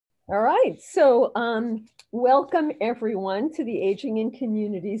All right, so welcome everyone to the Aging in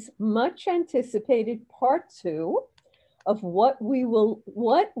Communities much anticipated part 2 of what will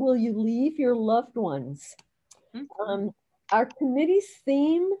you leave your loved ones? Our committee's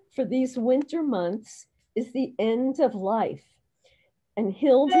theme for these winter months is the end of life. And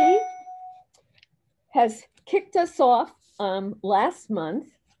Hildy has kicked us off last month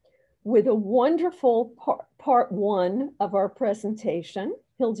with a wonderful part 1 of our presentation.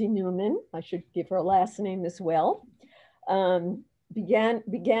 Hildy Neumann, I should give her last name as well,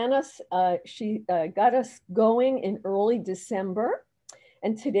 she got us going in early December.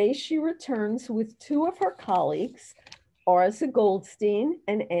 And today she returns with 2 of her colleagues, Arza Goldstein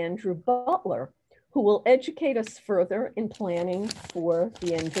and Andrew Butler, who will educate us further in planning for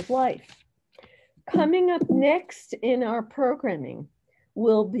the end of life. Coming up next in our programming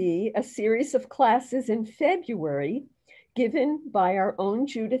will be a series of classes in February given by our own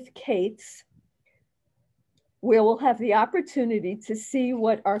Judith Cates, where we'll have the opportunity to see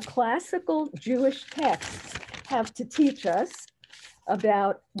what our classical Jewish texts have to teach us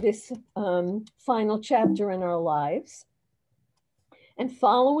about this final chapter in our lives. And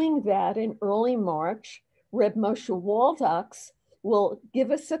following that, in early March, Reb Moshe Waldox will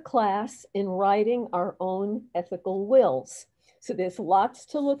give us a class in writing our own ethical wills. So there's lots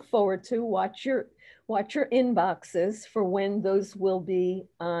to look forward to. Watch your inboxes for when those will be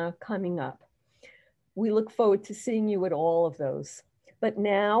coming up. We look forward to seeing you at all of those. But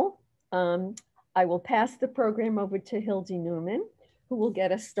now I will pass the program over to Hildy Neumann, who will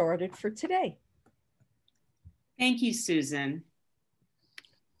get us started for today. Thank you, Susan.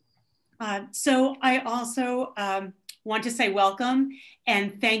 So I also want to say welcome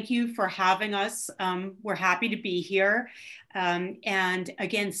and thank you for having us. We're happy to be here. And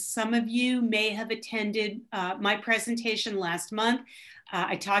again, some of you may have attended my presentation last month.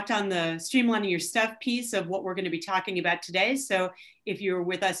 I talked on the Streamlining Your Stuff piece of what we're going to be talking about today. So if you were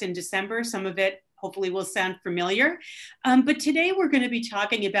with us in December, some of it hopefully will sound familiar. But today we're going to be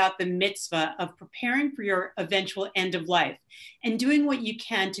talking about the mitzvah of preparing for your eventual end of life and doing what you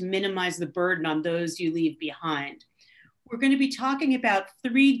can to minimize the burden on those you leave behind. We're going to be talking about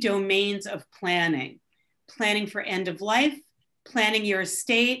 3 domains of planning: planning for end of life, planning your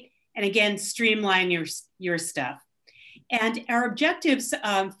estate, and again, streamline your stuff. And our objectives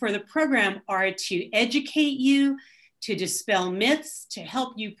for the program are to educate you, to dispel myths, to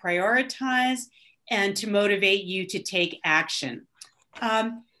help you prioritize, and to motivate you to take action.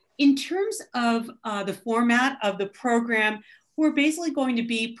 In terms of the format of the program, we're basically going to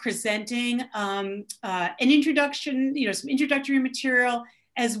be presenting an introduction, some introductory material,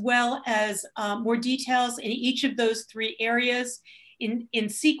 as well as more details in each of those 3 areas in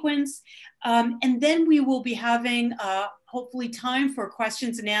sequence. And then we will be having hopefully time for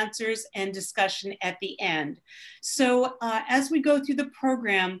questions and answers and discussion at the end. So as we go through the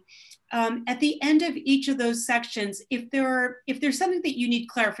program, at the end of each of those sections, if there's something that you need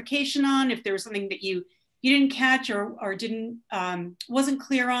clarification on, if there was something that you didn't catch or wasn't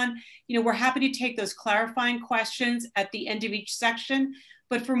clear on, we're happy to take those clarifying questions at the end of each section.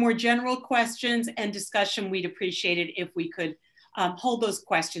 But for more general questions and discussion, we'd appreciate it if we could hold those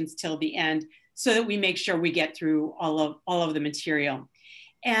questions till the end so that we make sure we get through all of the material.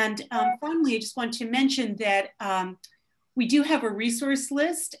 And finally, I just want to mention that we do have a resource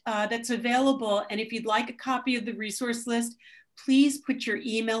list that's available. And if you'd like a copy of the resource list, please put your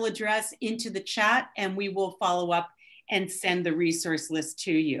email address into the chat and we will follow up and send the resource list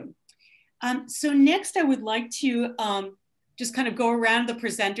to you. So next I would like to just kind of go around the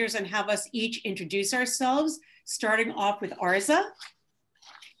presenters and have us each introduce ourselves, starting off with Arza.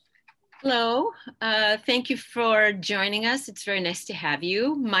 Hello, thank you for joining us. It's very nice to have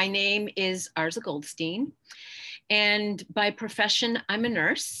you. My name is Arza Goldstein. And by profession, I'm a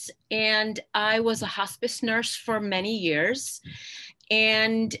nurse, and I was a hospice nurse for many years.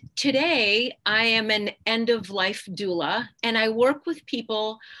 And today I am an end-of-life doula, and I work with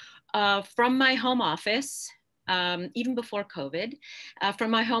people from my home office, even before COVID, from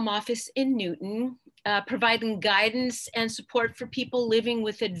my home office in Newton, providing guidance and support for people living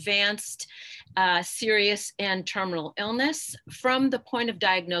with advanced, serious and terminal illness from the point of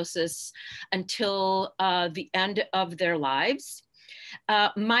diagnosis until the end of their lives.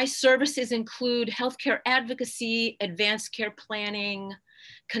 My services include healthcare advocacy, advanced care planning,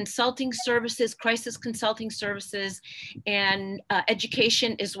 consulting services, crisis consulting services, and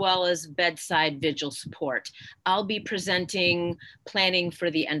education, as well as bedside vigil support. I'll be presenting planning for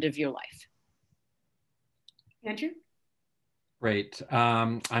the end of your life. Andrew? Great.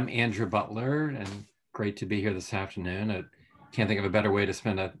 I'm Andrew Butler, and great to be here this afternoon. Can't think of a better way to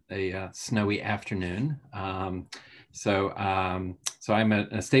spend a snowy afternoon. So I'm an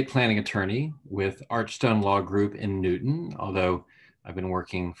estate planning attorney with Archstone Law Group in Newton, although I've been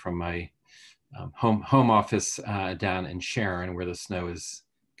working from my home office down in Sharon, where the snow is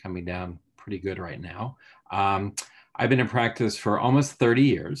coming down pretty good right now. I've been in practice for almost 30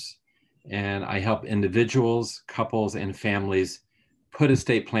 years, and I help individuals, couples, and families put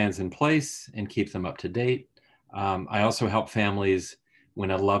estate plans in place and keep them up to date. I also help families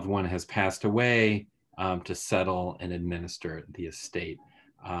when a loved one has passed away to settle and administer the estate.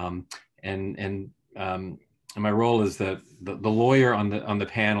 And my role is the lawyer on the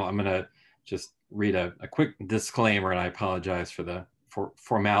panel. I'm going to just read a quick disclaimer, and I apologize for the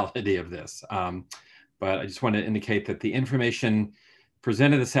formality of this. But I just want to indicate that the information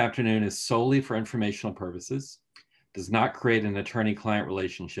presented this afternoon is solely for informational purposes, does not create an attorney-client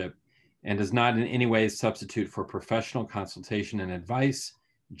relationship, and does not in any way substitute for professional consultation and advice,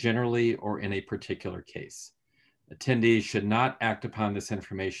 generally or in a particular case. Attendees should not act upon this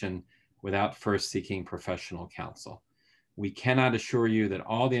information without first seeking professional counsel. We cannot assure you that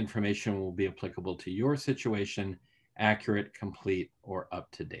all the information will be applicable to your situation, accurate, complete, or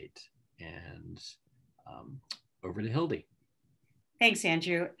up to date. And over to Hildy. Thanks,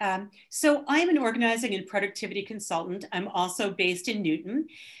 Andrew. So I'm an organizing and productivity consultant. I'm also based in Newton.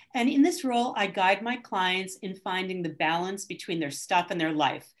 And in this role, I guide my clients in finding the balance between their stuff and their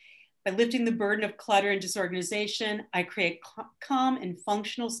life. By lifting the burden of clutter and disorganization, I create calm and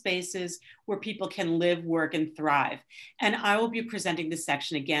functional spaces where people can live, work, and thrive. And I will be presenting this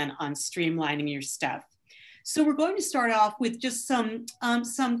section again on streamlining your stuff. So we're going to start off with just some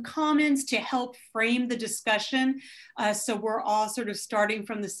comments to help frame the discussion. So we're all sort of starting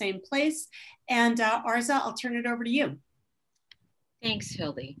from the same place. And Arza, I'll turn it over to you. Thanks,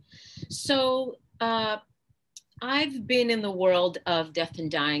 Hildy. So I've been in the world of death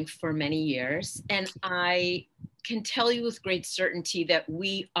and dying for many years, and I can tell you with great certainty that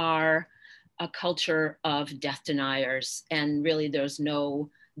we are a culture of death deniers, and really there's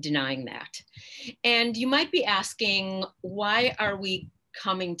no denying that. And you might be asking, why are we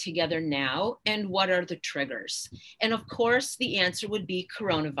coming together now, and what are the triggers? And of course, the answer would be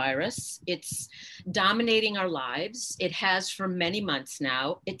coronavirus. It's dominating our lives. It has for many months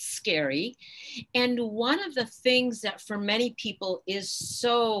now. It's scary. And one of the things that for many people is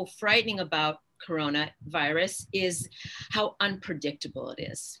so frightening about coronavirus is how unpredictable it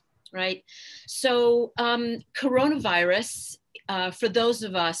is, right? So coronavirus, for those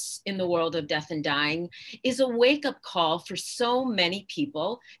of us in the world of death and dying, is a wake-up call for so many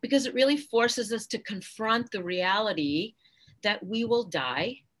people, because it really forces us to confront the reality that we will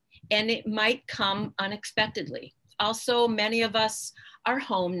die, and it might come unexpectedly. Also, many of us are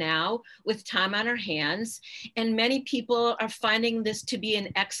home now with time on our hands, and many people are finding this to be an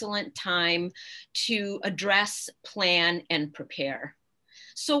excellent time to address, plan, and prepare.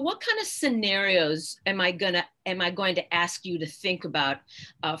 So what kind of scenarios am I going to ask you to think about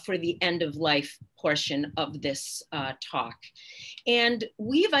for the end of life portion of this talk? And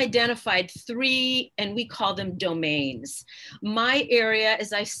we've identified 3, and we call them domains. My area,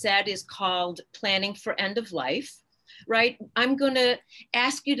 as I said, is called planning for end of life, right? I'm going to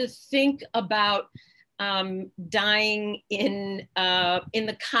ask you to think about dying in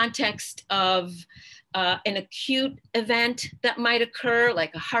the context of an acute event that might occur,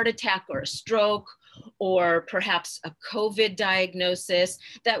 like a heart attack or a stroke, or perhaps a COVID diagnosis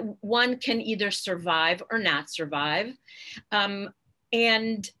that one can either survive or not survive,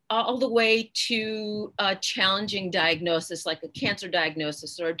 and all the way to a challenging diagnosis like a cancer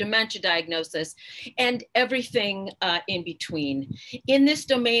diagnosis or a dementia diagnosis, and everything in between. In this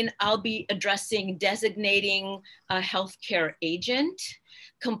domain, I'll be addressing designating a healthcare agent,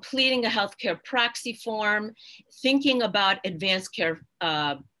 completing a healthcare proxy form, thinking about advanced care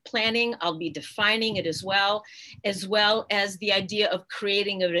planning. I'll be defining it as well as the idea of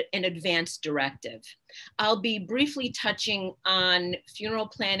creating an advanced directive. I'll be briefly touching on funeral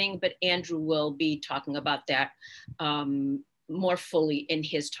planning, but Andrew will be talking about that more fully in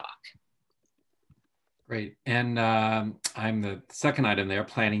his talk. Great. And I'm the second item there,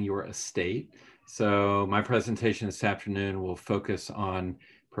 planning your estate. So my presentation this afternoon will focus on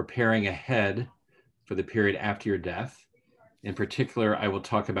preparing ahead for the period after your death. In particular, I will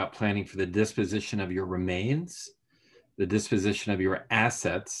talk about planning for the disposition of your remains, the disposition of your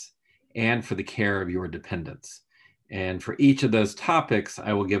assets, and for the care of your dependents. And for each of those topics,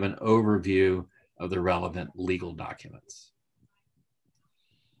 I will give an overview of the relevant legal documents.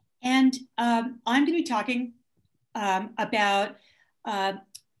 And I'm going to be talking about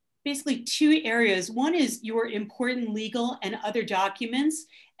basically two areas. One is your important legal and other documents,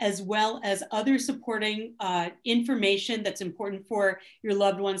 as well as other supporting information that's important for your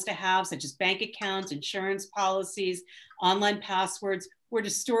loved ones to have, such as bank accounts, insurance policies, online passwords, where to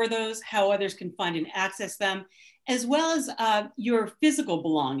store those, how others can find and access them, as well as your physical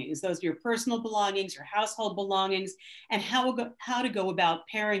belongings, those are your personal belongings, your household belongings, and how to go about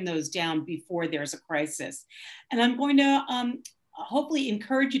paring those down before there's a crisis. And I'm going to hopefully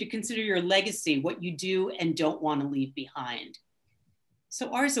encourage you to consider your legacy, what you do and don't want to leave behind. So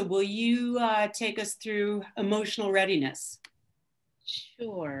Arza, will you take us through emotional readiness?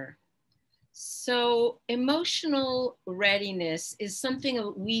 Sure. So emotional readiness is something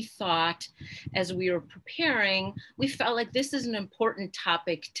that we thought as we were preparing, we felt like this is an important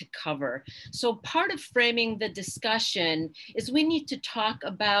topic to cover. So part of framing the discussion is we need to talk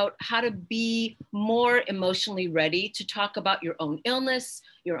about how to be more emotionally ready to talk about your own illness,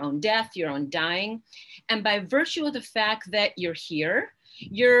 your own death, your own dying. And by virtue of the fact that you're here,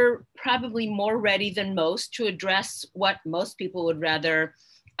 you're probably more ready than most to address what most people would rather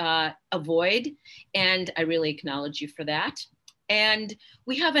avoid. And I really acknowledge you for that. And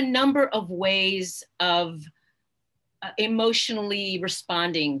we have a number of ways of emotionally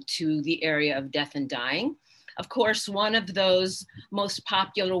responding to the area of death and dying. Of course, one of those most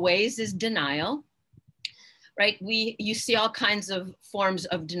popular ways is denial. Right? You see all kinds of forms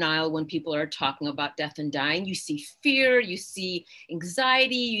of denial when people are talking about death and dying. You see fear, you see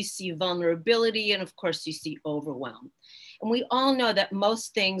anxiety, you see vulnerability, and of course you see overwhelm. And we all know that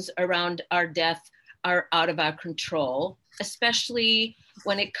most things around our death are out of our control, especially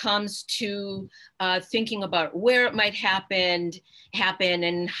when it comes to thinking about where it might happen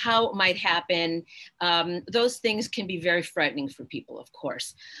and how it might happen. Those things can be very frightening for people, of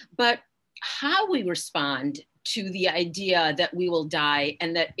course. But how we respond to the idea that we will die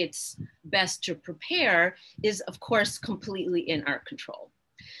and that it's best to prepare is, of course, completely in our control.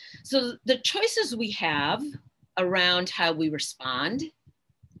 So the choices we have around how we respond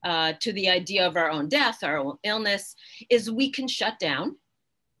to the idea of our own death, our own illness, is we can shut down,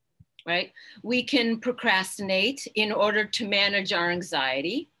 right? We can procrastinate in order to manage our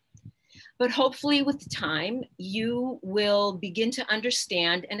anxiety. But hopefully with time, you will begin to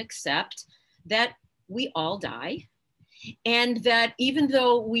understand and accept that we all die. And that even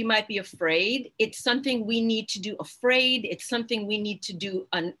though we might be afraid, it's something we need to do afraid. It's something we need to do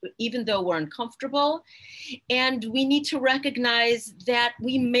even though we're uncomfortable. And we need to recognize that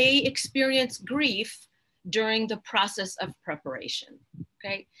we may experience grief during the process of preparation,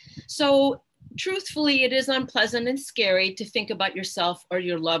 okay? So truthfully, it is unpleasant and scary to think about yourself or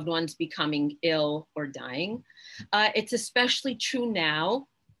your loved ones becoming ill or dying. It's especially true now,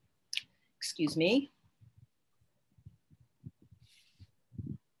 excuse me.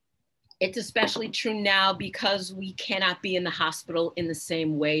 It's especially true now because we cannot be in the hospital in the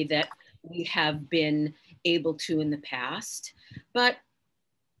same way that we have been able to in the past. But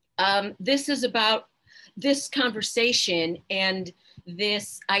this is about this conversation, and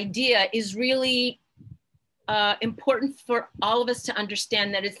this idea is really important for all of us to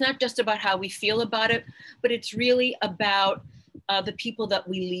understand that it's not just about how we feel about it, but it's really about the people that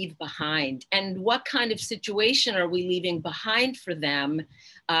we leave behind and what kind of situation are we leaving behind for them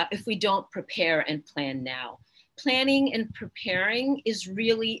if we don't prepare and plan now. Planning and preparing is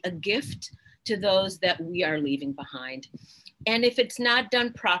really a gift to those that we are leaving behind. And if it's not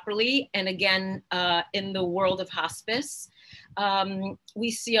done properly, and again, in the world of hospice,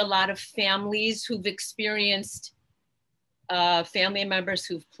 we see a lot of families who've experienced family members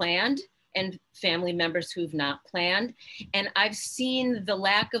who've planned and family members who've not planned. And I've seen the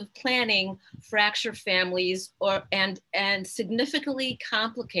lack of planning fracture families and significantly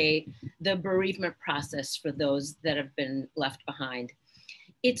complicate the bereavement process for those that have been left behind.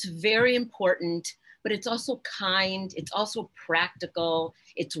 It's very important, but it's also kind, it's also practical,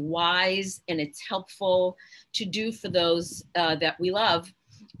 it's wise, and it's helpful to do for those that we love.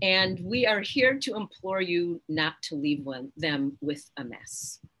 And we are here to implore you not to leave them with a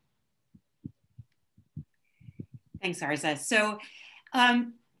mess. Thanks, Arza. So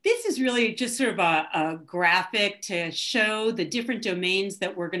this is really just sort of a graphic to show the different domains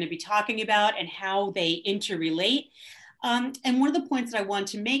that we're going to be talking about and how they interrelate. And one of the points that I want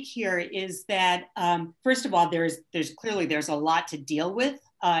to make here is that, first of all, there's a lot to deal with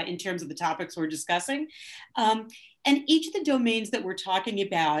in terms of the topics we're discussing. And each of the domains that we're talking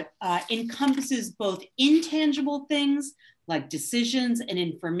about encompasses both intangible things like decisions and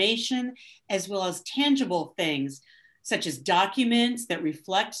information, as well as tangible things, such as documents that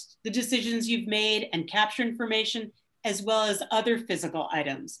reflect the decisions you've made and capture information, as well as other physical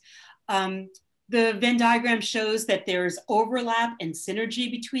items. The Venn diagram shows that there's overlap and synergy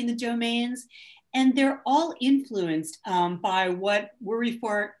between the domains, and they're all influenced by what we're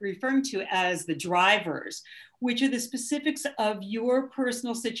referring to as the drivers, which are the specifics of your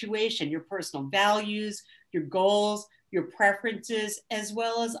personal situation, your personal values, your goals, your preferences, as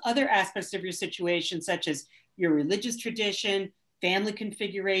well as other aspects of your situation, such as your religious tradition, family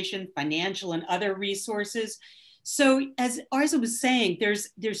configuration, financial and other resources. So as Arza was saying, there's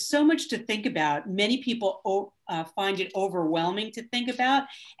so much to think about. Many people find it overwhelming to think about,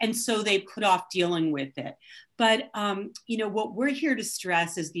 and so they put off dealing with it. But you know, what we're here to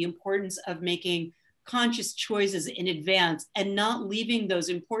stress is the importance of making conscious choices in advance and not leaving those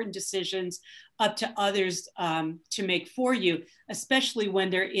important decisions up to others to make for you, especially when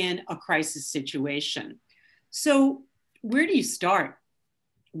they're in a crisis situation. So where do you start?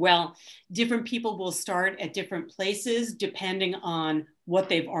 Well, different people will start at different places depending on what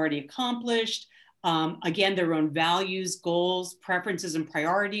they've already accomplished. Again, their own values, goals, preferences, and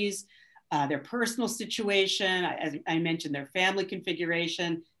priorities, their personal situation, as I mentioned, their family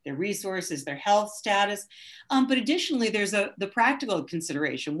configuration, their resources, their health status. But additionally, there's the practical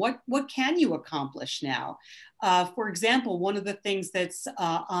consideration. What can you accomplish now? For example, one of the things that's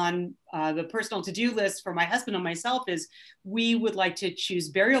on the personal to-do list for my husband and myself is we would like to choose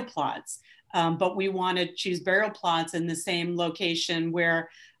burial plots, but we want to choose burial plots in the same location where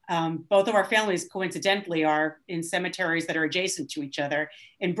both of our families coincidentally are in cemeteries that are adjacent to each other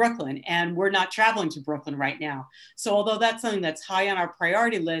in Brooklyn, and we're not traveling to Brooklyn right now. So although that's something that's high on our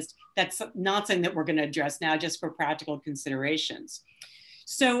priority list, that's not something that we're going to address now just for practical considerations.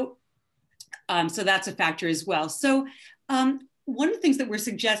 So, so that's a factor as well. So one of the things that we're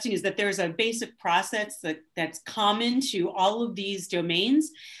suggesting is that there's a basic process that's common to all of these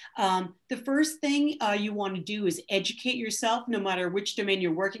domains. The first thing you want to do is educate yourself, no matter which domain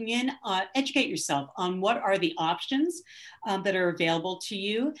you're working in, educate yourself on what are the options that are available to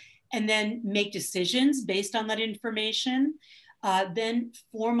you, and then make decisions based on that information. Then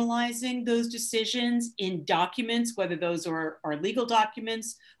formalizing those decisions in documents, whether those are legal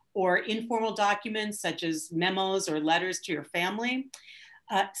documents or informal documents such as memos or letters to your family.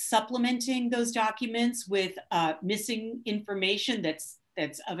 Supplementing those documents with missing information that's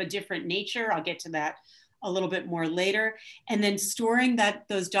of a different nature. I'll get to that a little bit more later. And then storing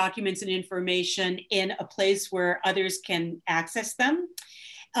those documents and information in a place where others can access them.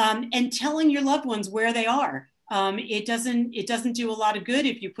 And telling your loved ones where they are. It doesn't do a lot of good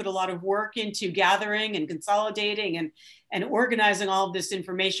if you put a lot of work into gathering and consolidating and organizing all of this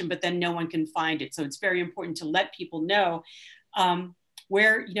information, but then no one can find it. So it's very important to let people know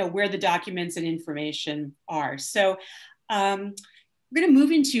where the documents and information are. So we're going to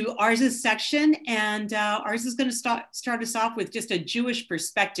move into Arza's section, and Arza is going to start us off with just a Jewish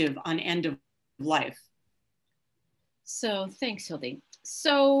perspective on end of life. So thanks, Hildy.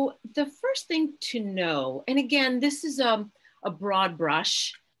 So the first thing to know, and again, this is a broad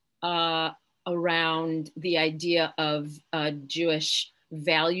brush around the idea of Jewish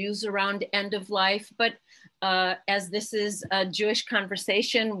values around end of life, but as this is a Jewish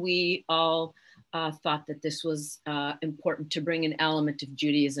conversation, we all thought that this was important to bring an element of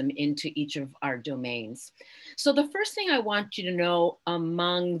Judaism into each of our domains. So the first thing I want you to know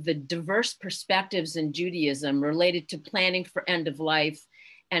among the diverse perspectives in Judaism related to planning for end of life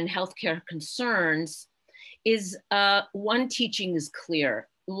and healthcare concerns is one teaching is clear: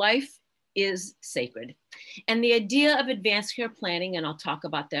 life is sacred. And the idea of advanced care planning, and I'll talk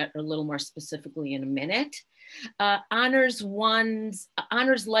about that a little more specifically in a minute, honors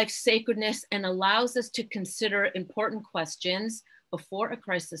life's sacredness and allows us to consider important questions before a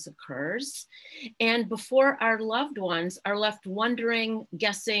crisis occurs and before our loved ones are left wondering,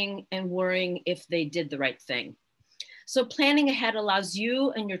 guessing, and worrying if they did the right thing. So planning ahead allows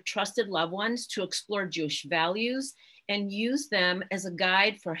you and your trusted loved ones to explore Jewish values and use them as a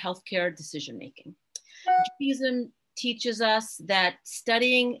guide for healthcare decision-making. Judaism teaches us that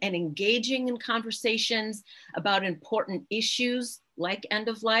studying and engaging in conversations about important issues like end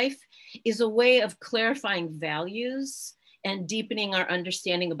of life is a way of clarifying values and deepening our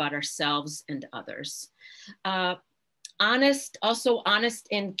understanding about ourselves and others. Honest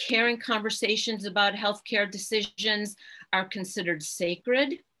and caring conversations about healthcare decisions are considered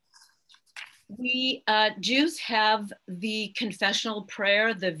sacred. We Jews have the confessional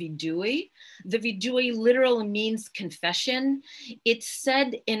prayer, the vidui. The vidui literally means confession. It's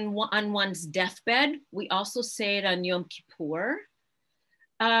said on one's deathbed. We also say it on Yom Kippur.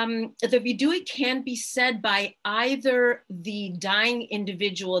 The vidui can be said by either the dying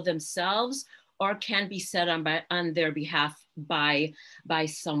individual themselves or can be said on their behalf by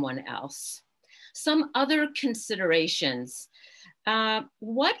someone else. Some other considerations.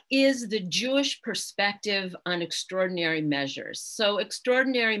 What is the Jewish perspective on extraordinary measures? So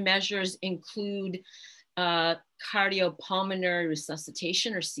extraordinary measures include cardiopulmonary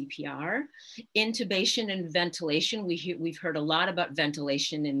resuscitation, or CPR, intubation and ventilation. We've heard a lot about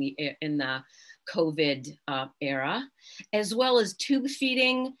ventilation in the COVID era, as well as tube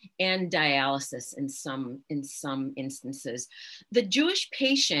feeding and dialysis in some instances. The Jewish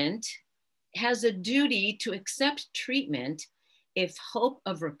patient has a duty to accept treatment if hope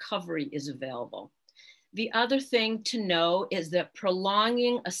of recovery is available. The other thing to know is that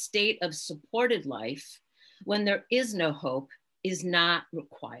prolonging a state of supported life when there is no hope is not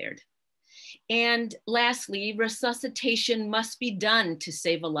required. And lastly, resuscitation must be done to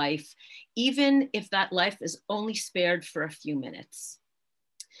save a life, even if that life is only spared for a few minutes.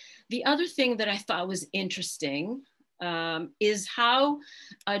 The other thing that I thought was interesting is how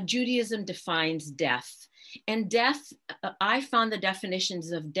Judaism defines death. And death, I found the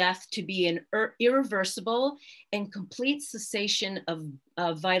definitions of death to be an irreversible and complete cessation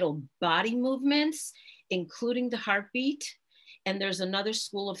of vital body movements, including the heartbeat. And there's another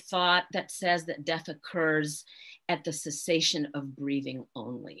school of thought that says that death occurs at the cessation of breathing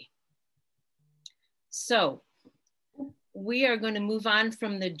only. So we are going to move on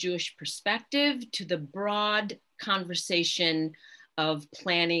from the Jewish perspective to the broad conversation of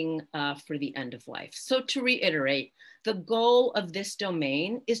planning for the end of life. So to reiterate, the goal of this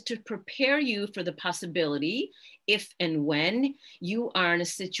domain is to prepare you for the possibility, if and when you are in a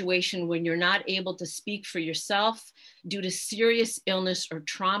situation when you're not able to speak for yourself due to serious illness or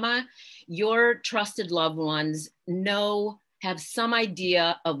trauma, your trusted loved ones have some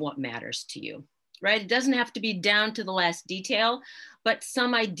idea of what matters to you, right? It doesn't have to be down to the last detail, but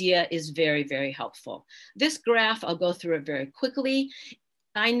some idea is very, very helpful. This graph, I'll go through it very quickly.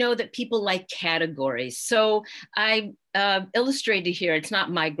 I know that people like categories. So I illustrated here, it's not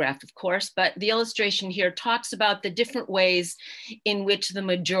my graph, of course, but the illustration here talks about the different ways in which the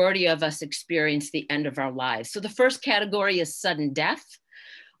majority of us experience the end of our lives. So the first category is sudden death,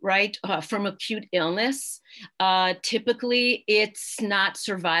 right, from acute illness. Typically, it's not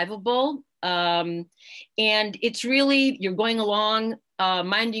survivable. And it's really, you're going along,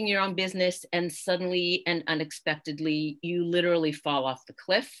 minding your own business, and suddenly and unexpectedly, you literally fall off the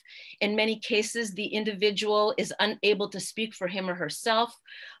cliff. In many cases, the individual is unable to speak for him or herself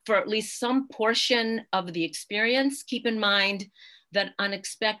for at least some portion of the experience. Keep in mind that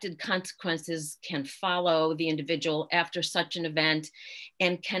unexpected consequences can follow the individual after such an event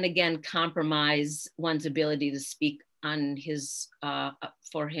and can again compromise one's ability to speak on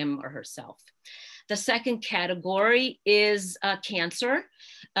for him or herself. The second category is cancer.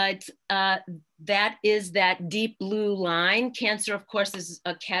 That is that deep blue line. Cancer, of course, is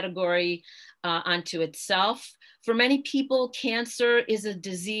a category unto itself. For many people, cancer is a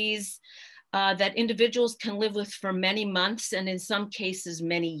disease that individuals can live with for many months, and in some cases,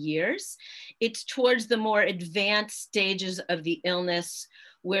 many years. It's towards the more advanced stages of the illness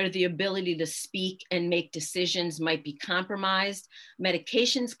where the ability to speak and make decisions might be compromised.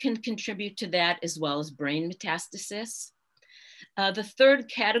 Medications can contribute to that, as well as brain metastasis. The third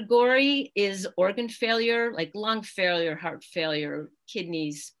category is organ failure, like lung failure, heart failure,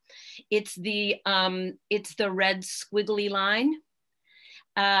 kidneys. It's the red squiggly line.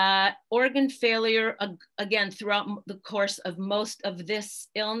 Organ failure, again, throughout the course of most of this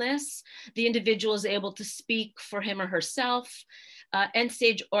illness, the individual is able to speak for him or herself.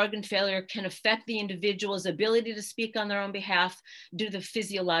 End-stage organ failure can affect the individual's ability to speak on their own behalf due to the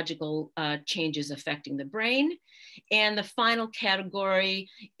physiological changes affecting the brain. And the final category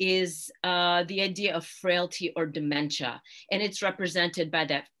is the idea of frailty or dementia. And it's represented by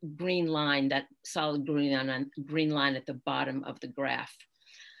that green line, that solid green line at the bottom of the graph.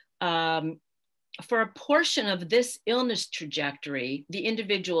 For a portion of this illness trajectory, the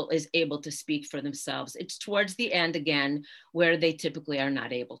individual is able to speak for themselves. It's towards the end again, where they typically are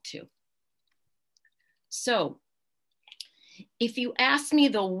not able to. So if you ask me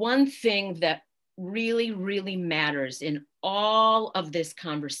the one thing that really, really matters in all of this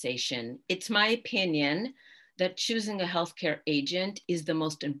conversation, it's my opinion that choosing a healthcare agent is the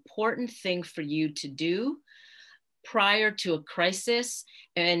most important thing for you to do prior to a crisis,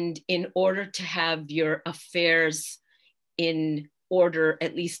 and in order to have your affairs in order,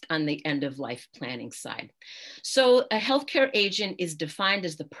 at least on the end of life planning side. So a healthcare agent is defined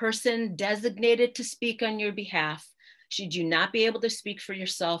as the person designated to speak on your behalf should you not be able to speak for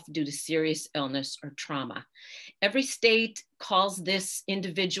yourself due to serious illness or trauma. Every state calls this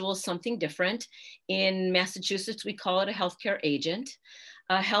individual something different. In Massachusetts, we call it a healthcare agent.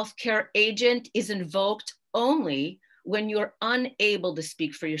 A healthcare agent is invoked only when you're unable to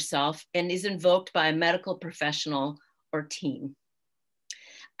speak for yourself and is invoked by a medical professional or team.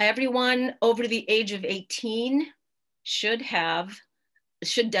 Everyone over the age of 18 should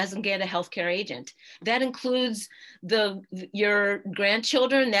designate a healthcare agent. That includes your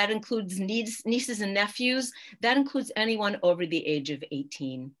grandchildren, that includes nieces and nephews, that includes anyone over the age of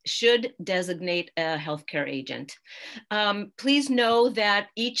 18 should designate a healthcare agent. Please know that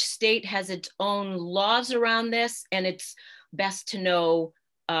each state has its own laws around this, and it's best to know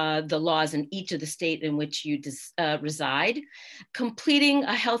the laws in each of the state in which you reside. Completing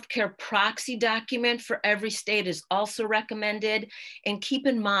a healthcare proxy document for every state is also recommended. And keep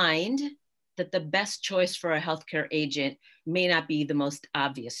in mind that the best choice for a healthcare agent may not be the most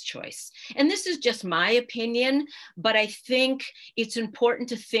obvious choice. And this is just my opinion, but I think it's important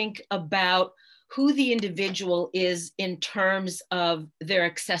to think about who the individual is in terms of their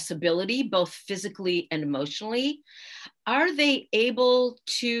accessibility, both physically and emotionally. Are they able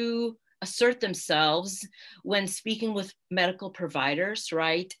to assert themselves when speaking with medical providers,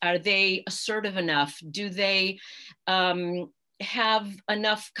 right? Are they assertive enough? Do they have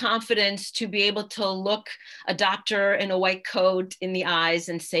enough confidence to be able to look a doctor in a white coat in the eyes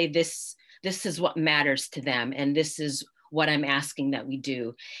and say, this is what matters to them, and this is what I'm asking that we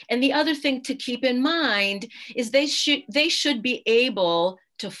do? And the other thing to keep in mind is they should be able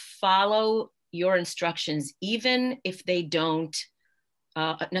to follow your instructions, even if they don't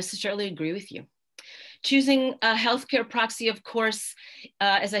necessarily agree with you. Choosing a healthcare proxy, of course,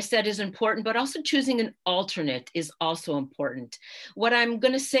 as I said, is important, but also choosing an alternate is also important. What I'm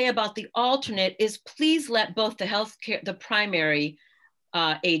going to say about the alternate is please let both the primary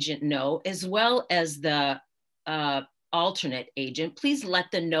agent know, as well as the alternate agent. Please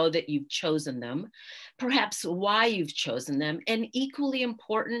let them know that you've chosen them, perhaps why you've chosen them, and equally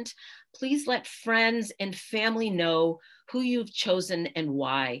important, please let friends and family know who you've chosen and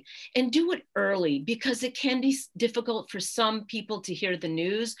why. And do it early, because it can be difficult for some people to hear the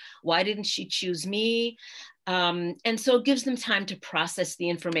news. Why didn't she choose me? And so it gives them time to process the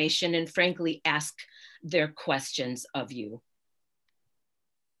information and frankly ask their questions of you.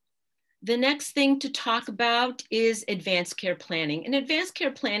 The next thing to talk about is advanced care planning. And advanced care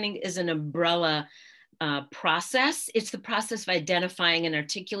planning is an umbrella process. It's the process of identifying and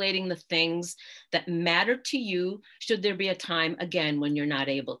articulating the things that matter to you should there be a time, again, when you're not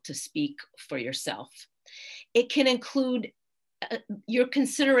able to speak for yourself. It can include your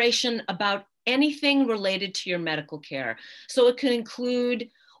consideration about anything related to your medical care. So it can include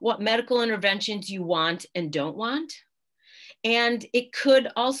what medical interventions you want and don't want. And it could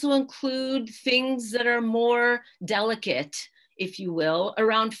also include things that are more delicate, if you will,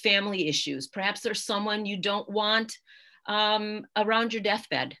 around family issues. Perhaps there's someone you don't want around your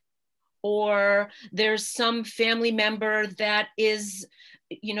deathbed, or there's some family member that is,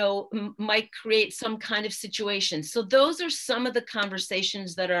 might create some kind of situation. So those are some of the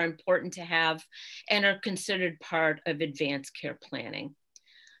conversations that are important to have and are considered part of advanced care planning.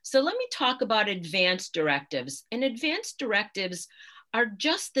 So let me talk about advanced directives. And advanced directives are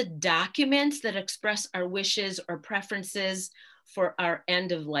just the documents that express our wishes or preferences for our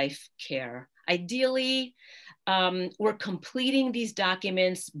end-of-life care. Ideally, we're completing these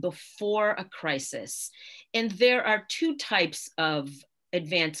documents before a crisis. And there are two types of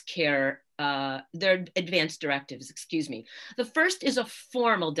advanced care, they're advanced directives, excuse me. The first is a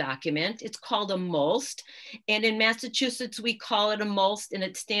formal document. It's called a MOLST. And in Massachusetts, we call it a MOLST, and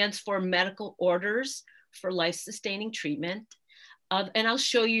it stands for Medical Orders for Life-Sustaining Treatment. And I'll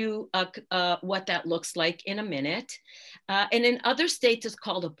show you what that looks like in a minute. And in other states, it's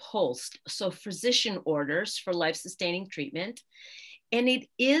called a POLST, so Physician Orders for Life-Sustaining Treatment. And it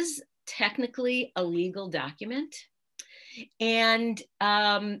is technically a legal document. And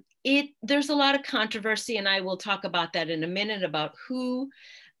there's a lot of controversy, and I will talk about that in a minute, about who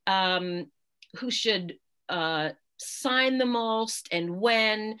should sign the most and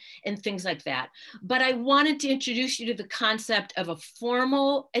when and things like that. But I wanted to introduce you to the concept of a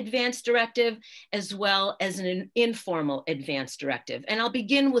formal advance directive as well as an informal advance directive. And I'll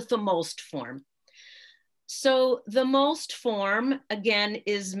begin with the MOLST form. So the MOLST form, again,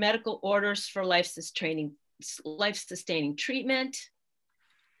 is Medical Orders for Life-Sustaining Treatment.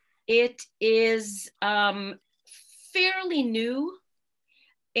 It is fairly new,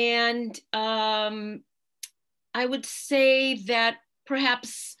 and I would say that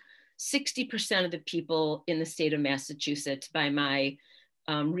perhaps 60% of the people in the state of Massachusetts, by my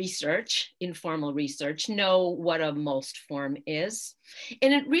research, informal research, know what a MOST form is.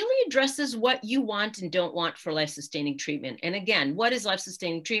 And it really addresses what you want and don't want for life-sustaining treatment. And again, what is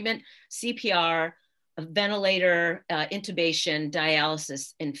life-sustaining treatment? CPR, a ventilator, intubation,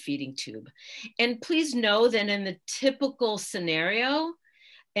 dialysis, and feeding tube. And please know that in the typical scenario,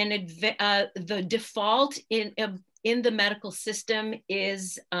 and the default in the medical system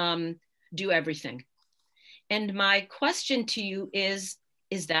is do everything. And my question to you is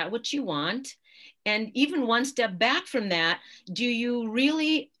that what you want? And even one step back from that, do you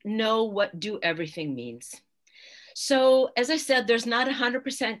really know what do everything means? So as I said, there's not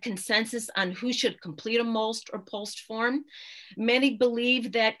 100% consensus on who should complete a MOST or POST form. Many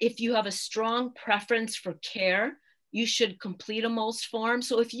believe that if you have a strong preference for care, you should complete a MOST form.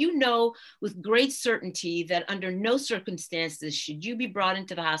 So if you know with great certainty that under no circumstances should you be brought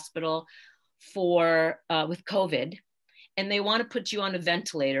into the hospital with COVID, and they want to put you on a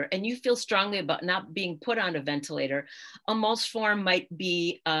ventilator, and you feel strongly about not being put on a ventilator, a MOST form might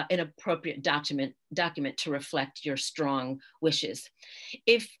be an appropriate document to reflect your strong wishes.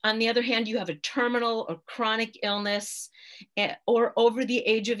 If, on the other hand, you have a terminal or chronic illness or over the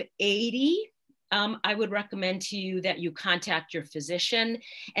age of 80, I would recommend to you that you contact your physician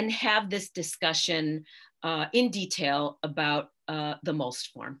and have this discussion in detail about the MOST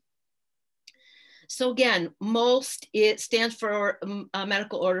form. So again, MOST, it stands for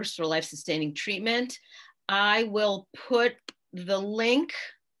Medical Orders for Life-Sustaining Treatment. I will put the link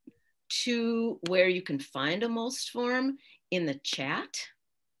to where you can find a MOST form in the chat.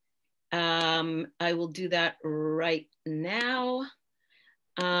 I will do that right now.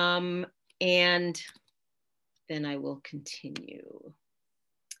 And then I will continue.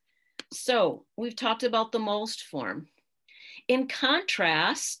 So we've talked about the MOST form. In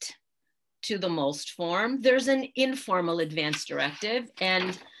contrast to the MOST form, there's an informal advance directive,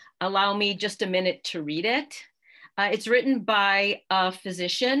 and allow me just a minute to read it. It's written by a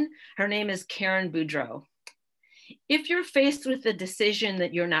physician. Her name is Karen Boudreau. If you're faced with a decision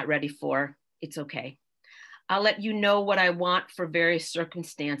that you're not ready for, it's okay. I'll let you know what I want for various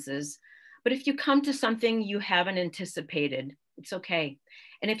circumstances, but if you come to something you haven't anticipated, it's okay.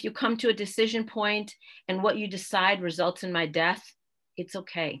 And if you come to a decision point and what you decide results in my death, it's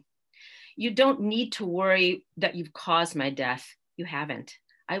okay. You don't need to worry that you've caused my death. You haven't.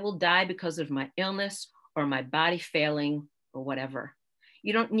 I will die because of my illness or my body failing or whatever.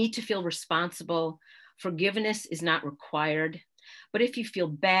 You don't need to feel responsible. Forgiveness is not required. But if you feel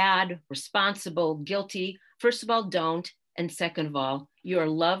bad, responsible, guilty, first of all, don't. And second of all, you are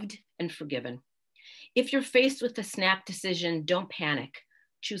loved and forgiven. If you're faced with a snap decision, don't panic.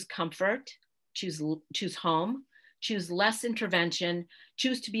 Choose comfort, choose home, choose less intervention,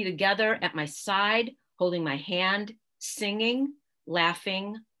 choose to be together at my side, holding my hand, singing,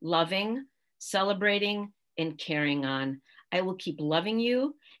 laughing, loving, celebrating, and carrying on. I will keep loving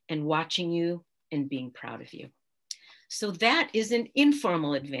you and watching you and being proud of you. So that is an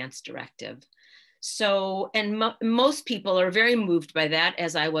informal advance directive. So, and most people are very moved by that,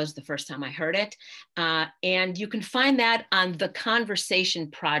 as I was the first time I heard it. And you can find that on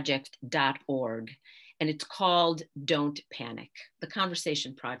theconversationproject.org. And it's called Don't Panic,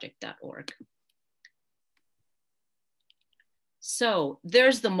 theconversationproject.org. So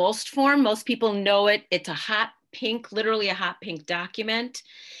there's the MOST form. Most people know it. It's a hot pink, literally a hot pink document.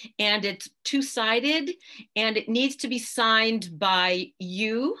 And it's two-sided, and it needs to be signed by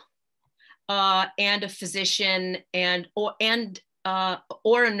you and a physician or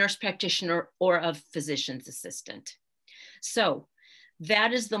a nurse practitioner or a physician's assistant. So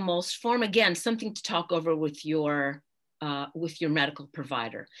that is the MOST form. Again, something to talk over with your medical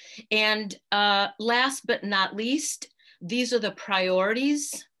provider. And last but not least, these are the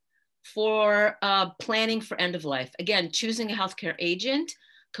priorities for planning for end of life. Again, choosing a healthcare agent,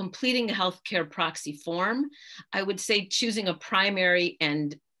 completing a healthcare proxy form. I would say choosing a primary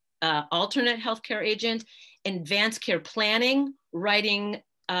and alternate healthcare agent, advanced care planning, writing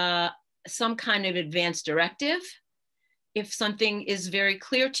some kind of advance directive if something is very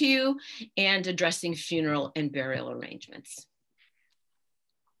clear to you, and addressing funeral and burial arrangements.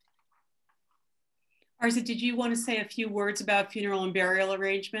 Arza, did you want to say a few words about funeral and burial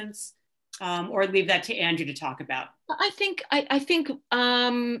arrangements, or leave that to Andrew to talk about? I think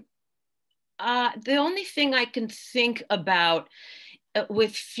the only thing I can think about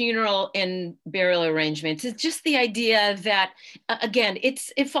with funeral and burial arrangements is just the idea that, again,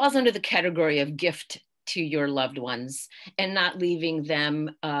 it falls under the category of gift to your loved ones and not leaving them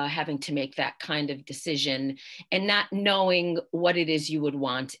having to make that kind of decision and not knowing what it is you would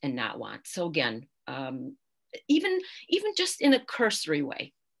want and not want. So again, even just in a cursory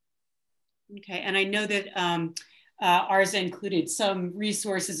way. Okay, and I know that Arza included some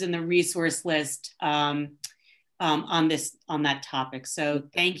resources in the resource list on that topic. So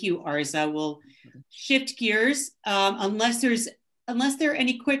thank you, Arza. We'll shift gears unless there are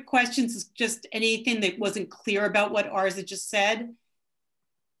any quick questions, just anything that wasn't clear about what Arza just said.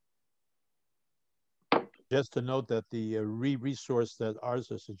 Just to note that the resource that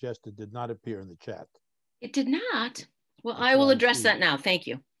Arza suggested did not appear in the chat. It did not. Well, That's I will what I address see. that now. Thank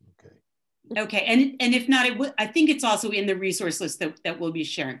you. Okay. Okay, and if not, I think it's also in the resource list that we'll be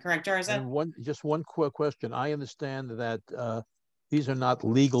sharing, correct, Arza? And just one quick question. I understand that these are not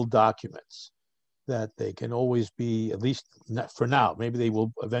legal documents, that they can always be, at least for now, maybe they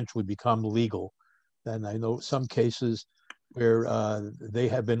will eventually become legal. And I know some cases where they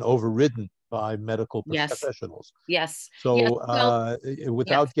have been overridden by medical professionals. Yes. So yes. Well,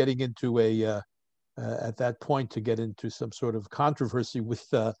 without getting into at that point to get into some sort of controversy with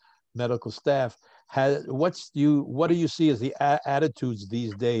medical staff, what do you see as the attitudes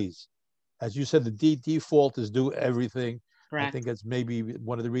these days? As you said, the default is do everything. correct. I think that's maybe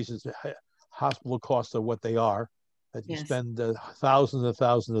one of the reasons hospital costs are what they are, that you spend thousands and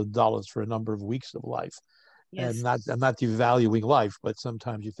thousands of dollars for a number of weeks of life. And I'm not devaluing life, but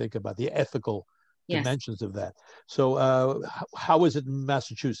sometimes you think about the ethical dimensions of that. So how is it in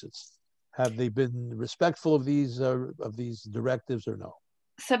Massachusetts? Have they been respectful of these directives or no?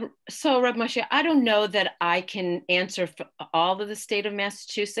 So Reb Moshe, I don't know that I can answer for all of the state of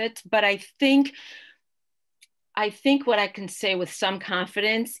Massachusetts, but I think what I can say with some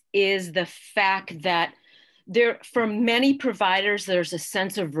confidence is the fact that for many providers, there's a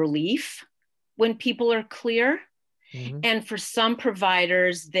sense of relief when people are clear. Mm-hmm. And for some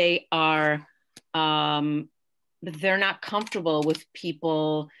providers, they're not comfortable with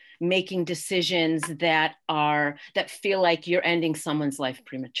people making decisions that feel like you're ending someone's life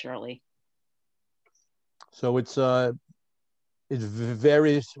prematurely. So it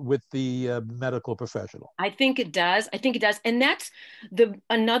varies with the medical professional. I think it does. And that's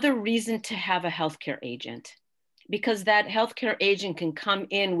another reason to have a healthcare agent, because that healthcare agent can come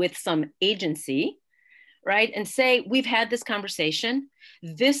in with some agency, right? And say, we've had this conversation.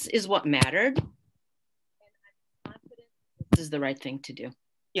 This is what mattered. And I'm confident this is the right thing to do.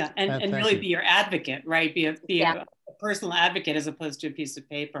 Yeah, and really be your advocate, right? Be a personal advocate as opposed to a piece of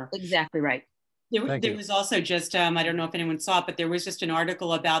paper. Exactly right. There was also just, I don't know if anyone saw it, but there was just an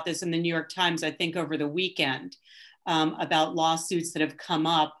article about this in the New York Times, I think over the weekend, about lawsuits that have come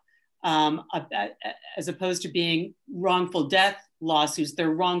up as opposed to being wrongful death lawsuits,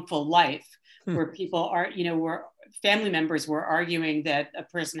 they're wrongful life, where people are, where family members were arguing that a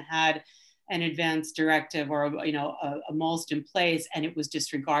person had an advance directive or a MOLST in place and it was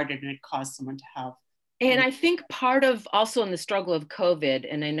disregarded and it caused someone to have. And I think part of also in the struggle of COVID,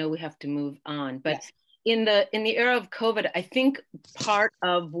 and I know we have to move on, but in the era of COVID, I think part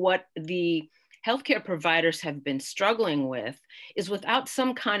of what the healthcare providers have been struggling with is without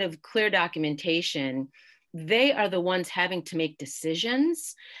some kind of clear documentation, they are the ones having to make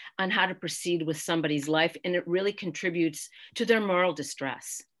decisions on how to proceed with somebody's life, and it really contributes to their moral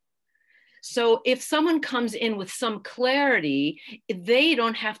distress. So if someone comes in with some clarity, they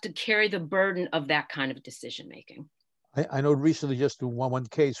don't have to carry the burden of that kind of decision making. I know recently just one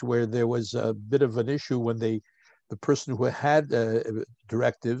case where there was a bit of an issue when the person who had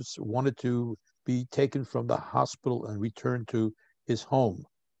directives wanted to be taken from the hospital and returned to his home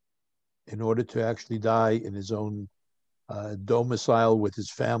in order to actually die in his own domicile with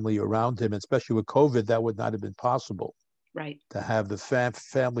his family around him. Especially with COVID, that would not have been possible. Right. To have the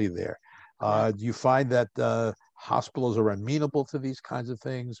family there. Do you find that hospitals are amenable to these kinds of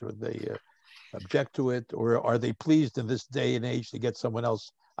things, or they object to it, or are they pleased in this day and age to get someone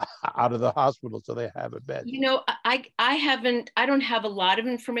else out of the hospital so they have a bed? I don't have a lot of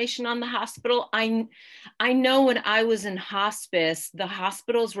information on the hospital. I know when I was in hospice, the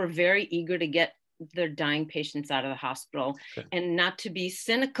hospitals were very eager to get their dying patients out of the hospital. Okay. And not to be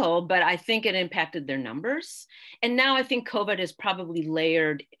cynical, but I think it impacted their numbers. And now I think COVID has probably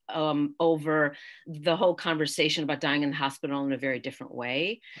layered over the whole conversation about dying in the hospital in a very different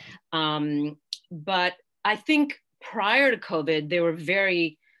way. But I think prior to COVID, they were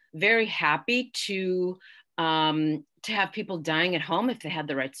very, very happy to to have people dying at home if they had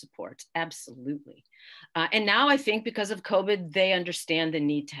the right support. Absolutely. And now I think because of COVID, they understand the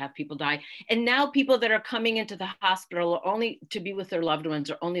need to have people die. And now people that are coming into the hospital are only to be with their loved ones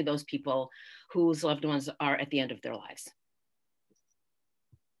are only those people whose loved ones are at the end of their lives.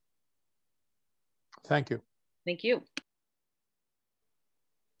 Thank you. Thank you.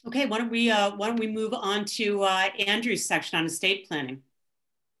 Okay, why don't we move on to Andrew's section on estate planning?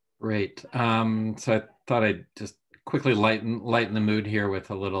 Great. So I thought I'd just quickly lighten the mood here with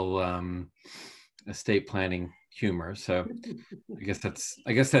a little estate planning humor. So I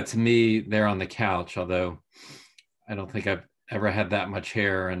guess that's me there on the couch, although I don't think I've ever had that much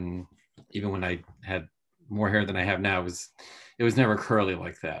hair, and even when I had more hair than I have now, it was never curly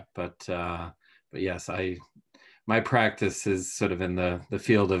like that. But yes, my practice is sort of in the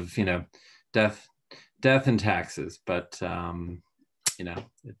field of, you know, death and taxes, but you know,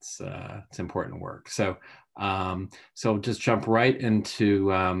 it's important work. So so just jump right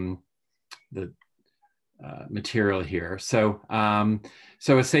into the material here. So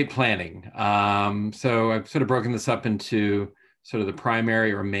so estate planning. So I've sort of broken this up into sort of the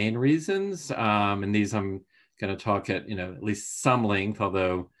primary or main reasons, and these I'm going to talk at, you know, at least some length,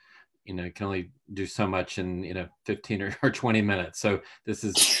 although, you know, you can only do so much in, you know, 15 or 20 minutes. So this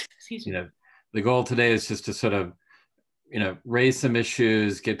is, you know, the goal today is just to sort of, you know, raise some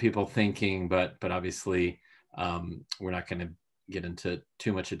issues, get people thinking, but obviously we're not going to get into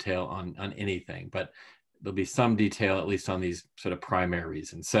too much detail on anything, but there'll be some detail at least on these sort of primary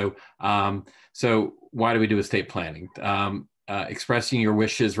reasons. So so why do we do estate planning? Expressing your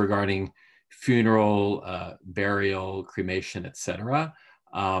wishes regarding funeral, burial, cremation, etc.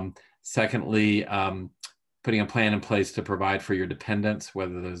 Secondly, putting a plan in place to provide for your dependents,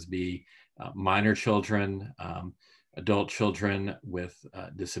 whether those be minor children, adult children with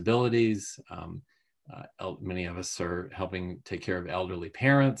disabilities. Many of us are helping take care of elderly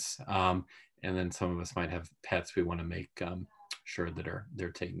parents, and then some of us might have pets we want to make sure that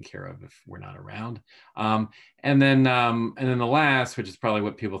they're taken care of if we're not around. And then the last, which is probably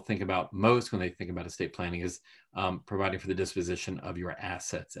what people think about most when they think about estate planning, is providing for the disposition of your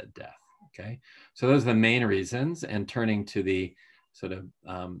assets at death. Okay, so those are the main reasons, and turning to the sort of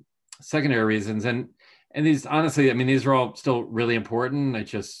secondary reasons, and these, honestly, I mean, these are all still really important. I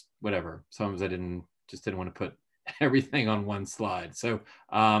just, whatever, sometimes I didn't want to put everything on one slide. So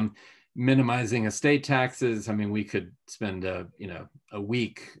minimizing estate taxes. I mean, we could spend a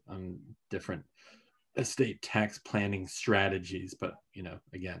week on different estate tax planning strategies, but, you know,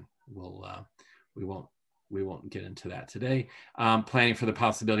 again, we won't get into that today. Planning for the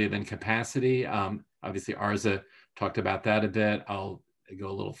possibility of incapacity. Obviously, Arza talked about that a bit. I'll go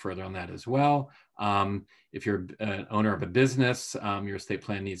a little further on that as well. If you're an owner of a business, your estate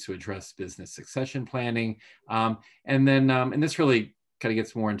plan needs to address business succession planning. And then, and this really kind of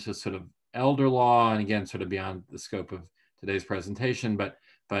gets more into sort of elder law, and again, sort of beyond the scope of today's presentation, but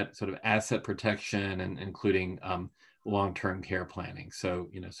sort of asset protection, and including long-term care planning. So,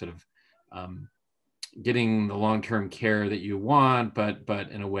 you know, sort of getting the long-term care that you want, but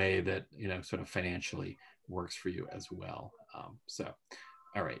in a way that, you know, sort of financially works for you as well. So,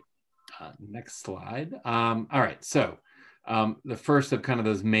 all right, next slide. All right, so the first of kind of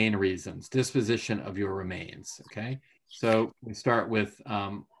those main reasons, disposition of your remains. Okay, so we start with,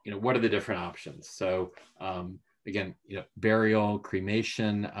 you know, what are the different options? So again, you know, burial,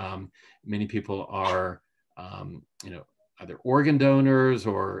 cremation. Many people are, you know, either organ donors,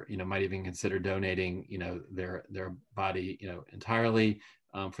 or, you know, might even consider donating, you know, their body, you know, entirely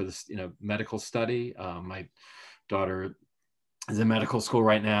for this, you know, medical study. My daughter is in medical school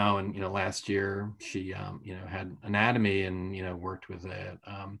right now, and, you know, last year she you know, had anatomy, and, you know, worked with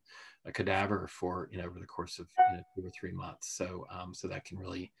a cadaver for, you know, over the course of, you know, 2 or 3 months. So so that can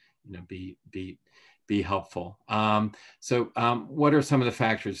really, you know, be helpful. So what are some of the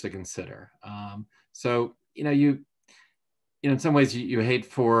factors to consider? So, you know, in some ways you hate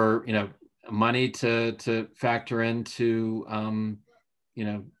for, you know, money to factor into you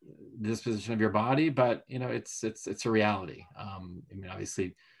know, disposition of your body, but, you know, it's a reality. I mean,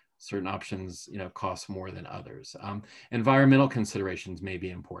 obviously certain options, you know, cost more than others. Environmental considerations may be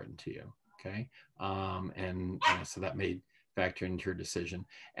important to you. Okay. And, you know, so that may factor into your decision.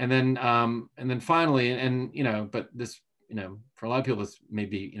 And then finally, and, you know, but this, you know, for a lot of people, this may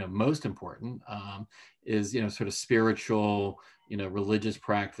be, you know, most important, is, you know, sort of spiritual, you know, religious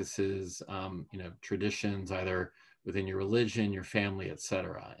practices, you know, traditions, either within your religion, your family, et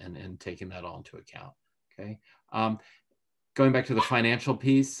cetera, and taking that all into account. Okay. Going back to the financial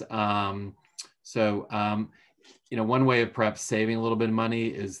piece. So, you know, one way of perhaps saving a little bit of money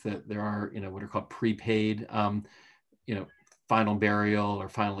is that there are, you know, what are called prepaid final burial or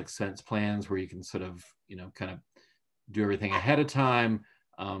final expense plans where you can sort of, kind of do everything ahead of time.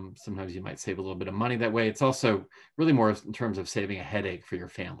 Sometimes you might save a little bit of money that way. It's also really more in terms of saving a headache for your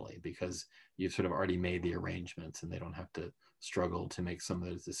family because you've sort of already made the arrangements and they don't have to struggle to make some of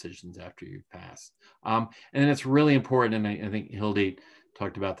those decisions after you've passed. And then it's really important, and I think Hildy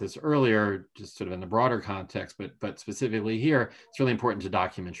talked about this earlier, just sort of in the broader context, but specifically here, it's really important to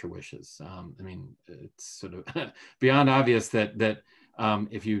document your wishes. I mean, it's sort of beyond obvious that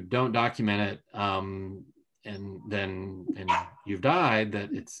if you don't document it, and you've died, that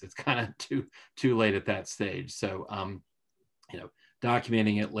it's kind of too late at that stage. So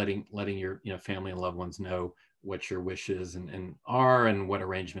documenting it, letting your family and loved ones know what your wishes and what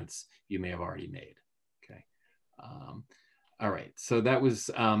arrangements you may have already made. Okay. All right. So that was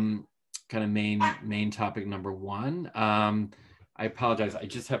kind of main topic number one. I apologize. I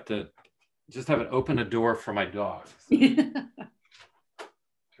just have to open a door for my dog. So.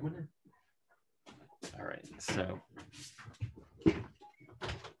 Come in. All right, so.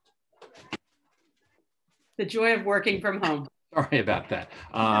 The joy of working from home. Sorry about that.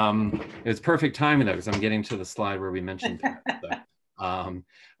 It's perfect timing though, because I'm getting to the slide where we mentioned that. So,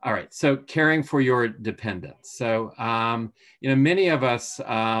 all right, so caring for your dependents. So, many of us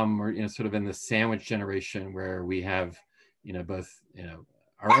are, sort of in the sandwich generation where we have, both,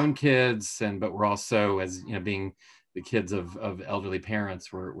 our own kids, but we're also, as being the kids of elderly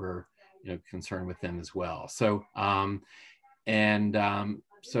parents, we're concerned with them as well. So,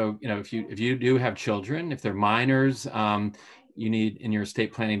 so if you do have children, if they're minors, you need in your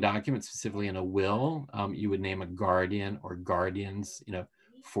estate planning document, specifically in a will, you would name a guardian or guardians,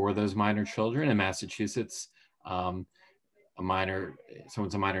 for those minor children. In Massachusetts, someone's a minor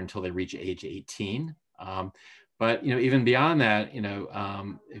until they reach age 18. But even beyond that,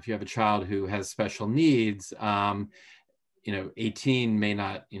 if you have a child who has special needs, 18 may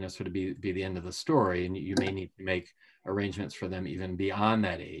not, sort of be the end of the story, and you may need to make arrangements for them even beyond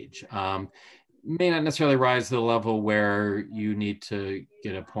that age. May not necessarily rise to the level where you need to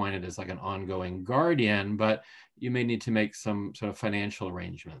get appointed as like an ongoing guardian, but you may need to make some sort of financial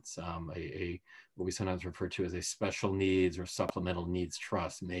arrangements. What we sometimes refer to as a special needs or supplemental needs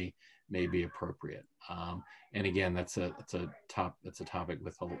trust may be appropriate. And again, that's a topic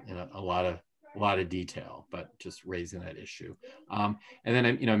with a lot of detail, but just raising that issue. And then,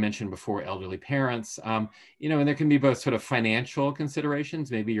 I mentioned before elderly parents, and there can be both sort of financial considerations.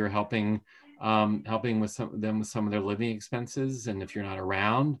 Maybe you're helping with some of their living expenses. And if you're not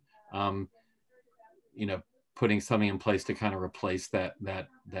around, putting something in place to kind of replace that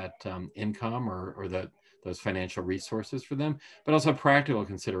income or those financial resources for them, but also practical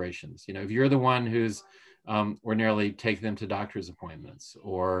considerations. If you're the one who's ordinarily taking them to doctor's appointments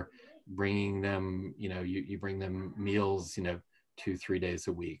or bringing them, you bring them meals, 2-3 days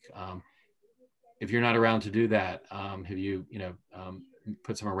a week. If you're not around to do that, have you,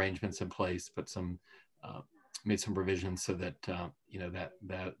 put some arrangements in place, made some provisions so that,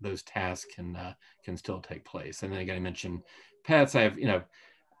 that those tasks can still take place. And then again, I mentioned pets. I've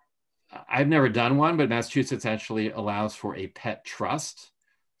never done one, but Massachusetts actually allows for a pet trust.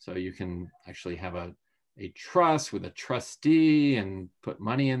 So you can actually have a trust with a trustee and put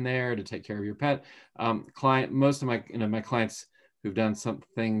money in there to take care of your pet. Most of my clients who've done some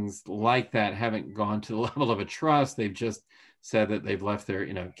things like that haven't gone to the level of a trust. They've just said that they've left their,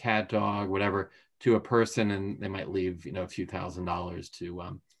 cat, dog, whatever, to a person, and they might leave, a few $1,000s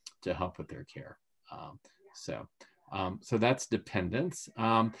to help with their care. So that's dependence.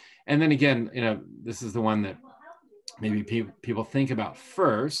 And then again, this is the one that maybe people think about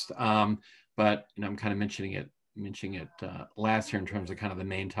first, but I'm kind of mentioning it last year in terms of kind of the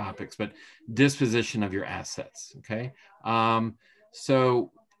main topics, but disposition of your assets. Okay. And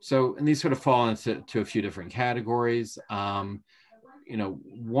these sort of fall into a few different categories. One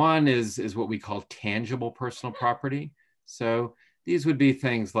is what we call tangible personal property. So these would be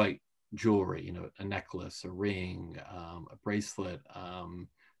things like jewelry, a necklace, a ring, a bracelet, a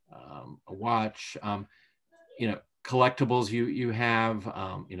watch, collectibles you have,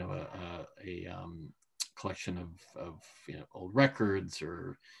 a collection of old records,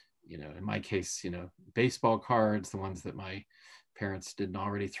 or in my case, baseball cards, the ones that my parents didn't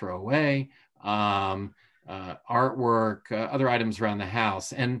already throw away, artwork, other items around the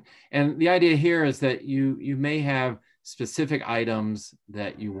house. And the idea here is that you may have specific items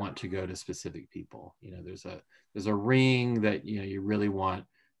that you want to go to specific people. There's a ring that you really want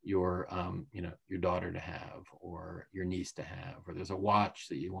your daughter to have, or your niece to have, or there's a watch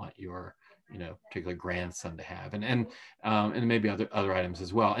that you want your particular grandson to have, and maybe other items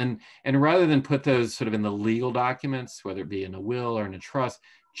as well. And rather than put those sort of in the legal documents, whether it be in a will or in a trust,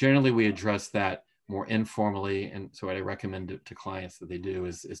 generally we address that more informally. And so what I recommend to clients that they do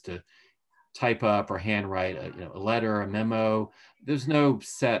is to type up or handwrite a letter, a memo. There's no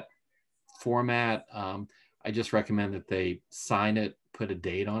set format. I just recommend that they sign it, put a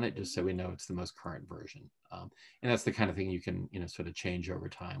date on it, just so we know it's the most current version. And that's the kind of thing you can sort of change over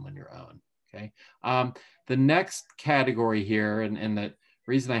time on your own. Okay. The next category here, and the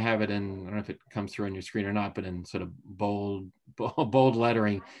reason I have it in, I don't know if it comes through on your screen or not, but in sort of bold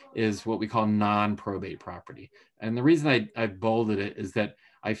lettering, is what we call non-probate property. And the reason I bolded it is that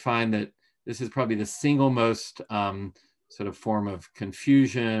I find that this is probably the single most sort of form of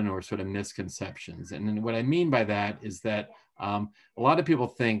confusion or sort of misconceptions. And then what I mean by that is that a lot of people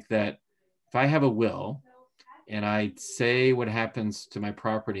think that if I have a will and I say what happens to my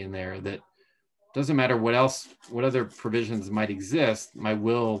property in there, that doesn't matter what other provisions might exist, my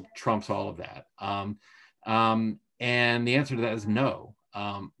will trumps all of that. And the answer to that is no.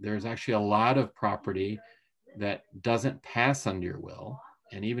 There's actually a lot of property that doesn't pass under your will.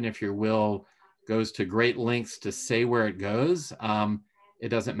 And even if your will goes to great lengths to say where it goes, it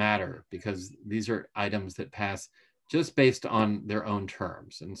doesn't matter, because these are items that pass just based on their own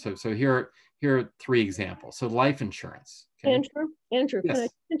terms. And so here are 3 examples. So life insurance. Okay? Andrew, yes. Can I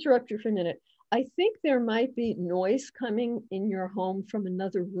interrupt you for a minute? I think there might be noise coming in your home from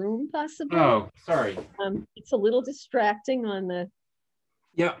another room, possibly. Oh, sorry. It's a little distracting on the.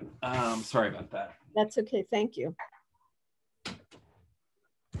 Yeah, sorry about that. That's okay, thank you.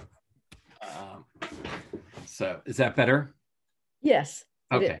 So is that better? Yes.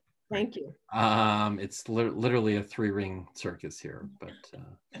 Okay. Thank you. It's literally a 3-ring circus here, but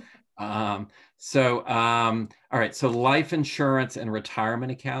all right. So life insurance and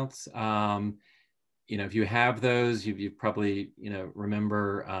retirement accounts. If you have those, you probably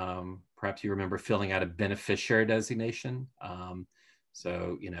remember. Perhaps you remember filling out a beneficiary designation.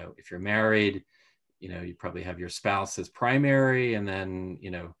 So if you're married, you probably have your spouse as primary, and then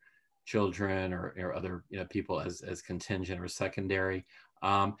children or other people as contingent or secondary.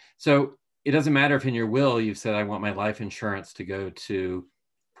 So it doesn't matter if in your will you've said, I want my life insurance to go to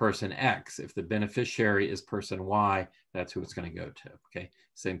person X. If the beneficiary is person Y, that's who it's going to go to. Okay.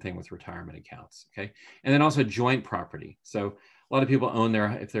 Same thing with retirement accounts. Okay. And then also joint property. So a lot of people own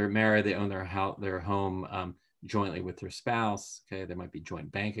if they're married, they own their home jointly with their spouse. Okay. There might be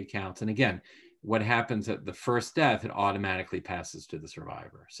joint bank accounts. And again, what happens at the first death, it automatically passes to the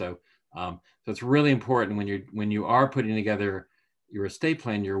survivor. So it's really important when you are putting together your estate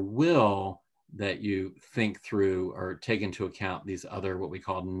plan, your will, that you think through or take into account these other, what we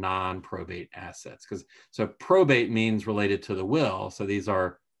call non-probate assets. So probate means related to the will. So these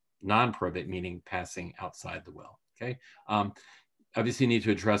are non-probate, meaning passing outside the will. Okay. Obviously you need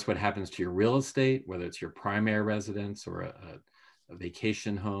to address what happens to your real estate, whether it's your primary residence or a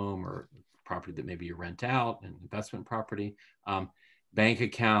vacation home or property that maybe you rent out, and investment property, bank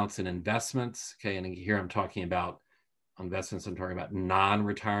accounts and investments. Okay. And here I'm talking about investments, I'm talking about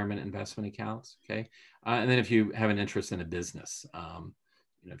non-retirement investment accounts. Okay. And then if you have an interest in a business,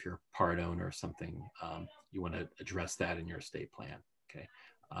 if you're a part owner or something, you want to address that in your estate plan. Okay.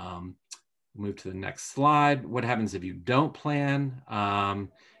 Move to the next slide. What happens if you don't plan? And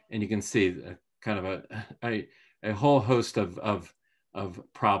you can see kind of a whole host of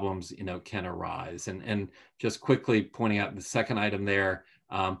problems, can arise. And just quickly pointing out the second item there,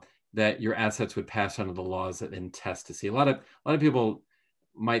 that your assets would pass under the laws of intestacy. A lot of people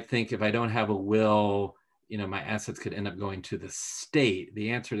might think, if I don't have a will, my assets could end up going to the state.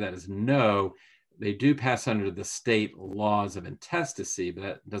 The answer to that is no. They do pass under the state laws of intestacy, but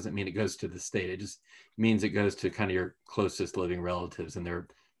that doesn't mean it goes to the state. It just means it goes to kind of your closest living relatives, and there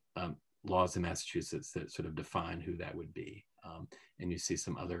are laws in Massachusetts that sort of define who that would be. And you see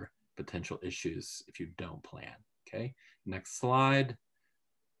some other potential issues if you don't plan. Okay, next slide.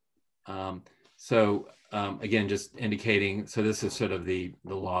 Again, just indicating, so this is sort of the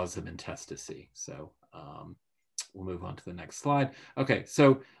laws of intestacy. So we'll move on to the next slide. Okay,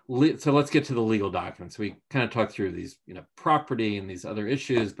 so let's get to the legal documents. We kind of talked through these, property and these other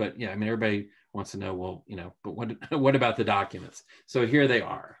issues, but yeah, I mean, everybody wants to know, well, but what about the documents? So here they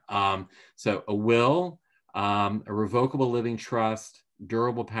are. So a will, a revocable living trust,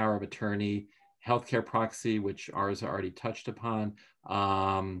 durable power of attorney, healthcare proxy, which Arza already touched upon,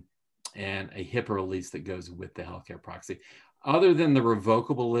 and a HIPAA release that goes with the healthcare proxy. Other than the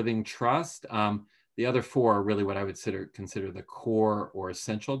revocable living trust, the other 4 are really what I would consider the core or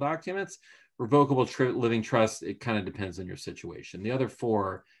essential documents. Revocable living trust, it kind of depends on your situation. The other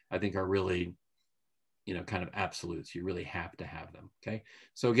 4 I think are really, kind of absolutes. You really have to have them, okay?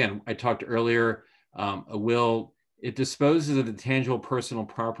 So again, I talked earlier, a will, it disposes of the tangible personal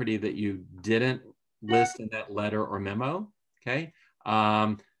property that you didn't list in that letter or memo, okay?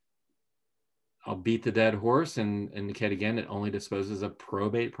 I'll beat the dead horse and indicate again, it only disposes of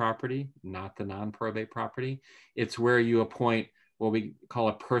probate property, not the non-probate property. It's where you appoint what we call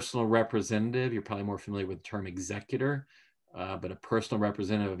a personal representative. You're probably more familiar with the term executor, but a personal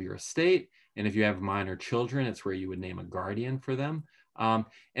representative of your estate. And if you have minor children, it's where you would name a guardian for them. And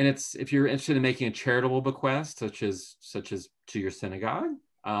it's, if you're interested in making a charitable bequest, such as to your synagogue,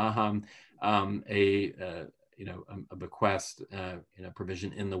 a bequest,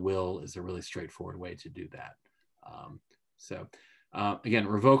 provision in the will is a really straightforward way to do that. Again,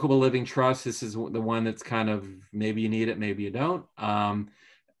 revocable living trust, this is the one that's kind of, maybe you need it, maybe you don't.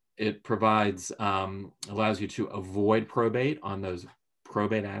 It provides, allows you to avoid probate on those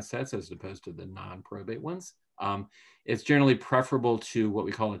probate assets as opposed to the non-probate ones. It's generally preferable to what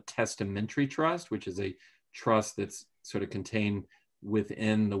we call a testamentary trust, which is a trust that's sort of contained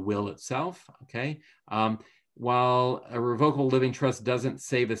within the will itself, okay? While a revocable living trust doesn't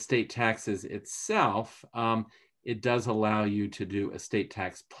save estate taxes itself, it does allow you to do estate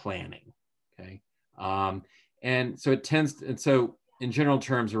tax planning, okay? And so it tends, and so in general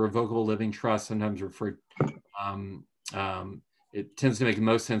terms, a revocable living trust, sometimes referred, it tends to make the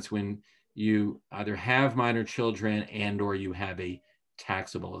most sense when you either have minor children and or you have a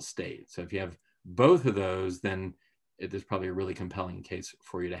taxable estate. So if you have both of those, then there's probably a really compelling case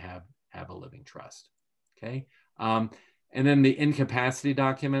for you to have a living trust. Okay. And then the incapacity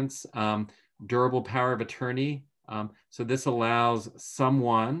documents, durable power of attorney. So this allows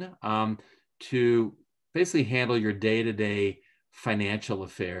someone to basically handle your day-to-day financial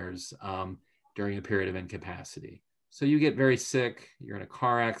affairs during a period of incapacity. So you get very sick, you're in a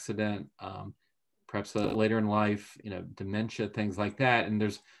car accident, perhaps later in life, dementia, things like that. And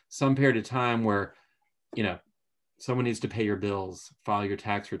there's some period of time where, someone needs to pay your bills, file your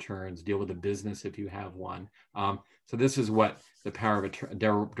tax returns, deal with a business if you have one. So this is what the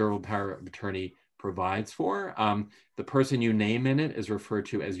durable power of attorney provides for. The person you name in it is referred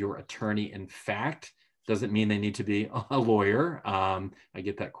to as your attorney in fact. Doesn't mean they need to be a lawyer. I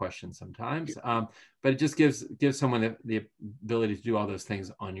get that question sometimes, but it just gives someone the ability to do all those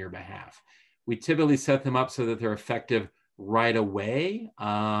things on your behalf. We typically set them up so that they're effective right away.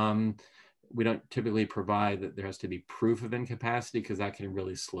 We don't typically provide that there has to be proof of incapacity because that can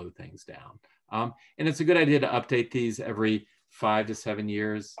really slow things down. And it's a good idea to update these every 5 to 7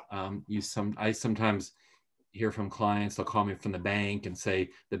 years. I sometimes hear from clients, they'll call me from the bank and say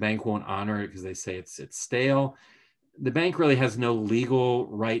the bank won't honor it because they say it's stale. The bank really has no legal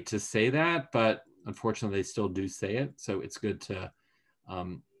right to say that, but unfortunately they still do say it. So it's good to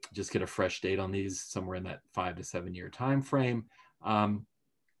just get a fresh date on these somewhere in that 5 to 7 year time frame.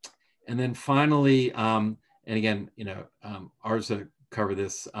 And then finally, and again, Arza covered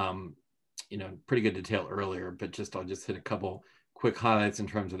this, pretty good detail earlier, but I'll just hit a couple quick highlights in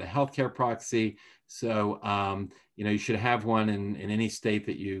terms of the healthcare proxy. So, you should have one in any state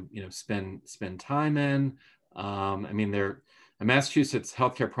that you spend time in. A Massachusetts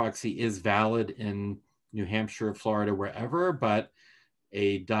healthcare proxy is valid in New Hampshire, Florida, wherever, but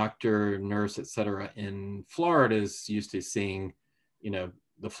a doctor, nurse, et cetera, in Florida is used to seeing,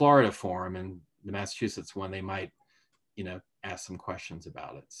 the Florida form, and the Massachusetts one, they might, ask some questions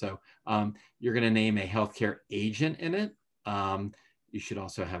about it. So you're going to name a healthcare agent in it. You should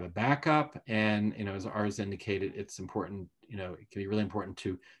also have a backup. And, as ours indicated, it's important, it can be really important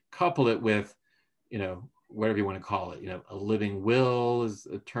to couple it with, whatever you want to call it, a living will is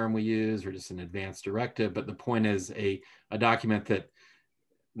a term we use, or just an advance directive. But the point is a document that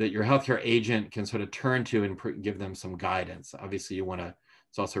your healthcare agent can sort of turn to and give them some guidance. Obviously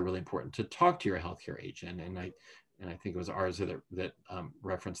it's also really important to talk to your healthcare agent. And I think it was Arza that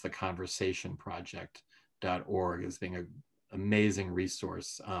referenced the conversationproject.org as being an amazing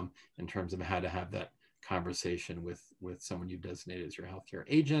resource in terms of how to have that conversation with someone you've designated as your healthcare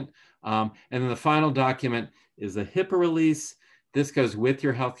agent. And then the final document is a HIPAA release. This goes with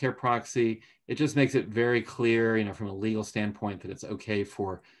your healthcare proxy. It just makes it very clear, from a legal standpoint, that it's okay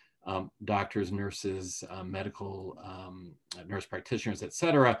for doctors, nurses, medical nurse practitioners, et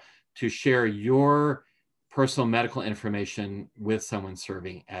cetera, to share your personal medical information with someone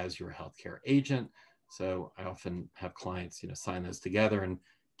serving as your healthcare agent. So I often have clients, sign those together and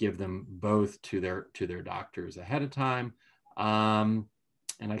give them both to their doctors ahead of time. And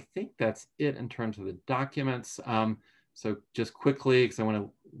I think that's it in terms of the documents. So just quickly, because I want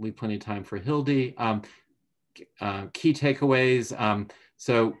to leave plenty of time for Hildy, key takeaways.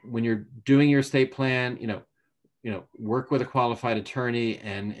 So when you're doing your estate plan, work with a qualified attorney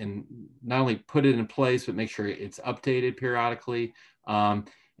and not only put it in place, but make sure it's updated periodically.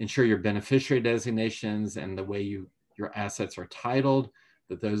 Ensure your beneficiary designations and the way your assets are titled,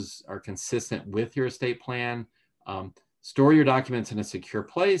 that those are consistent with your estate plan. Store your documents in a secure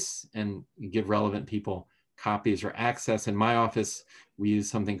place and give relevant people copies or access. In my office, we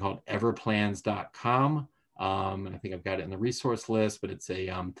use something called everplans.com. And I think I've got it in the resource list, but it's a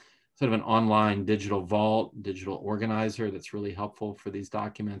sort of an online digital vault, digital organizer that's really helpful for these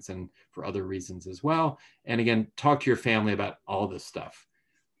documents and for other reasons as well. And again, talk to your family about all this stuff,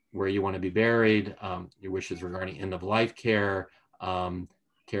 where you want to be buried, your wishes regarding end of life care,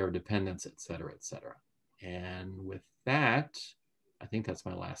 care of dependents, et cetera, et cetera. And with that, I think that's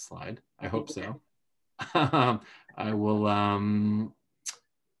my last slide. I hope so. I will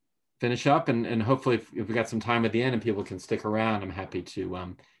finish up and hopefully if we got some time at the end and people can stick around, I'm happy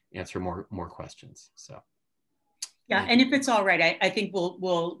to answer more questions. So. Yeah, and if it's all right, I think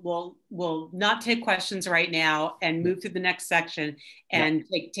we'll not take questions right now and move to the next section and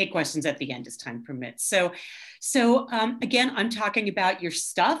take questions at the end as time permits. So again, I'm talking about your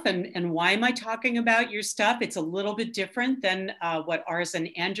stuff, and why am I talking about your stuff? It's a little bit different than what Arza and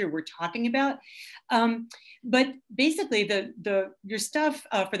Andrew were talking about. But basically, your stuff,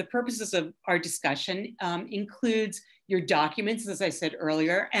 for the purposes of our discussion, includes your documents, as I said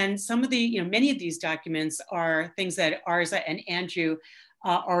earlier, and some of the, many of these documents are things that Arza and Andrew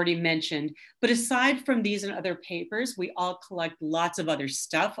already mentioned. But aside from these and other papers, we all collect lots of other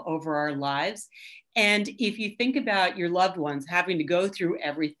stuff over our lives. And if you think about your loved ones having to go through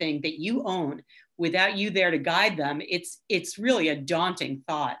everything that you own without you there to guide them, it's really a daunting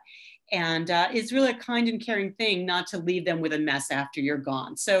thought. And it's really a kind and caring thing not to leave them with a mess after you're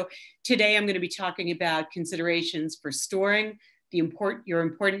gone. So today I'm going to be talking about considerations for storing your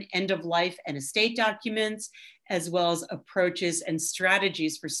important end of life and estate documents, as well as approaches and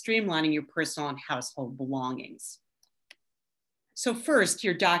strategies for streamlining your personal and household belongings. So first,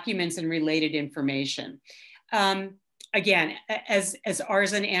 your documents and related information. Again, as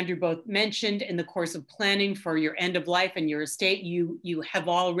Arza and Andrew both mentioned, in the course of planning for your end of life and your estate, you have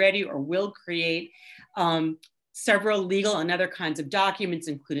already or will create several legal and other kinds of documents,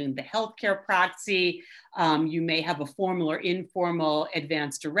 including the healthcare proxy. You may have a formal or informal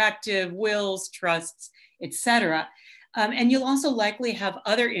advance directive, wills, trusts, etc. And you'll also likely have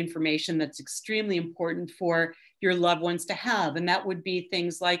other information that's extremely important for your loved ones to have. And that would be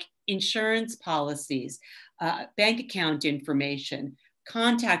things like insurance policies, bank account information,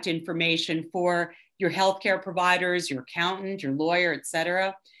 contact information for your healthcare providers, your accountant, your lawyer, et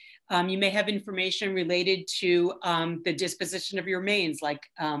cetera. You may have information related to the disposition of your remains, like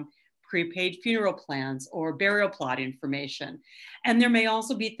prepaid funeral plans or burial plot information. And there may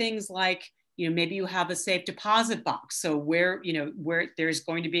also be things like, maybe you have a safe deposit box. So where there's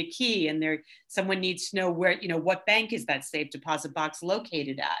going to be a key and someone needs to know where, what bank is that safe deposit box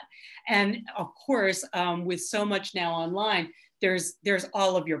located at? And of course, with so much now online, there's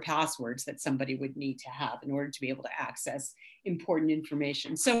all of your passwords that somebody would need to have in order to be able to access important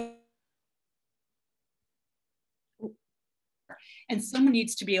information. And someone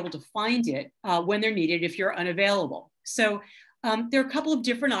needs to be able to find it when they're needed if you're unavailable. So there are a couple of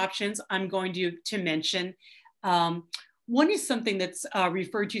different options I'm going to mention. One is something that's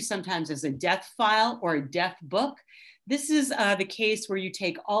referred to sometimes as a death file or a death book. This is the case where you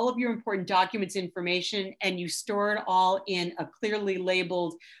take all of your important documents information and you store it all in a clearly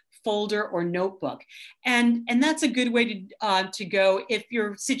labeled folder or notebook. And that's a good way to go if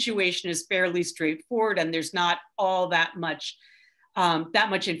your situation is fairly straightforward and there's not all that much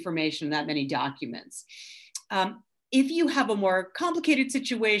information, that many documents. If you have a more complicated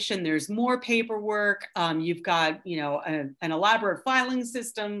situation, there's more paperwork, you've got an elaborate filing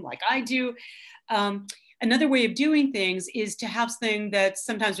system like I do. Another way of doing things is to have something that's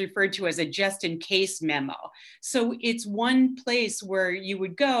sometimes referred to as a just in case memo. So it's one place where you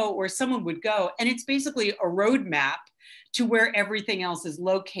would go or someone would go, and it's basically a roadmap to where everything else is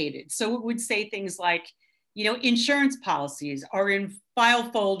located. So it would say things like, insurance policies are in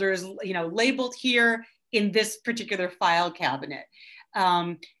file folders, labeled here in this particular file cabinet.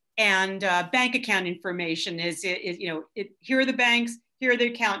 And bank account information is here are the banks, here are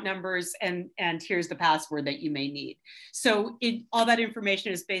the account numbers, and here's the password that you may need. So all that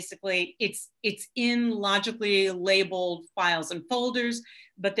information is basically, it's in logically labeled files and folders,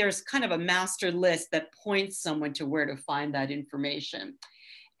 but there's kind of a master list that points someone to where to find that information.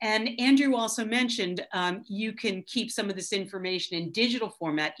 And Andrew also mentioned you can keep some of this information in digital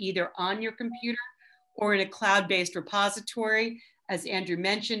format, either on your computer or in a cloud-based repository. As Andrew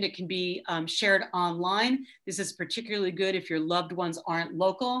mentioned, it can be shared online. This is particularly good if your loved ones aren't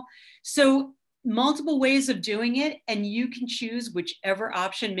local. So multiple ways of doing it, and you can choose whichever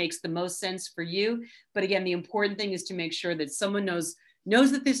option makes the most sense for you. But again, the important thing is to make sure that someone knows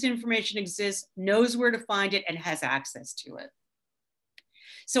that this information exists, knows where to find it, and has access to it.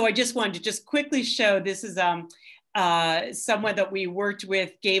 So I just wanted to just quickly show, this is someone that we worked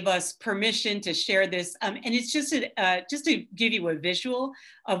with gave us permission to share this. And it's just to give you a visual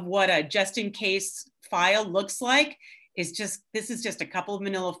of what a just in case file looks like. This is just a couple of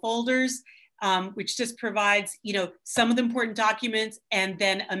manila folders, which just provides, some of the important documents and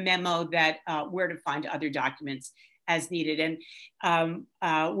then a memo that where to find other documents as needed. And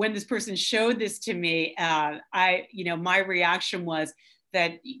when this person showed this to me, my reaction was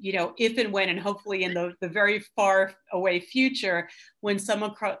that, if and when, and hopefully in the very far away future, when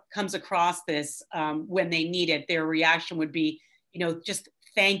someone comes across this, when they need it, their reaction would be, just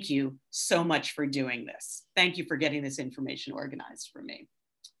thank you so much for doing this. Thank you for getting this information organized for me.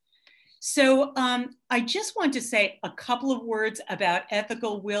 So I just want to say a couple of words about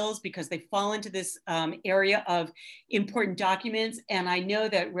ethical wills, because they fall into this area of important documents. And I know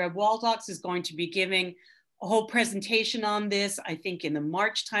that Reb Waldox is going to be giving a whole presentation on this, I think in the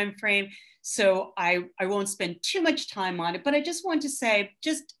March timeframe. So I won't spend too much time on it, but I just want to say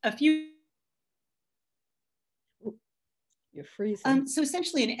just a few. You're freezing. So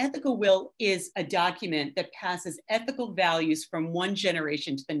essentially an ethical will is a document that passes ethical values from one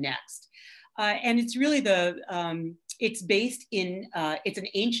generation to the next. And it's really it's based in, it's an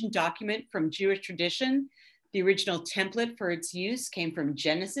ancient document from Jewish tradition. The original template for its use came from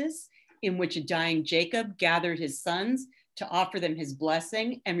Genesis, in which a dying Jacob gathered his sons to offer them his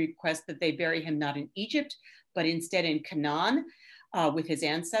blessing and request that they bury him not in Egypt, but instead in Canaan with his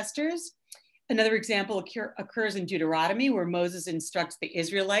ancestors. Another example occurs in Deuteronomy, where Moses instructs the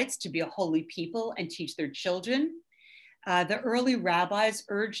Israelites to be a holy people and teach their children. The early rabbis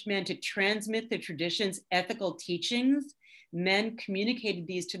urged men to transmit the tradition's ethical teachings. Men communicated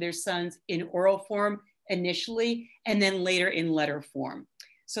these to their sons in oral form initially, and then later in letter form.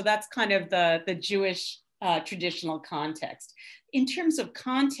 So that's kind of the Jewish traditional context. In terms of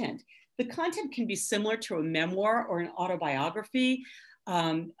content, the content can be similar to a memoir or an autobiography.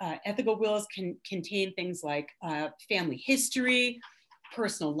 Ethical wills can contain things like family history,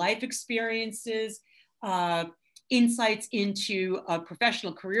 personal life experiences, insights into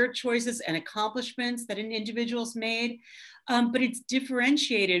professional career choices and accomplishments that an individual's made. But it's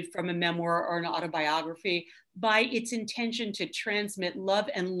differentiated from a memoir or an autobiography by its intention to transmit love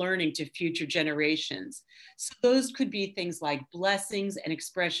and learning to future generations. So those could be things like blessings and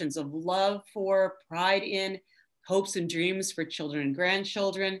expressions of love for, pride in, hopes and dreams for children and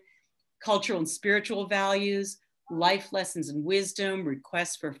grandchildren, cultural and spiritual values, life lessons and wisdom,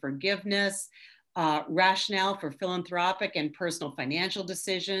 requests for forgiveness, rationale for philanthropic and personal financial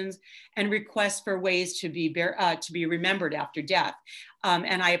decisions, and requests for ways to be remembered after death.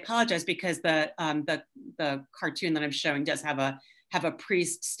 And I apologize because the cartoon that I'm showing does have a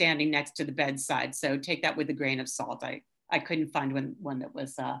priest standing next to the bedside, so take that with a grain of salt. I couldn't find one that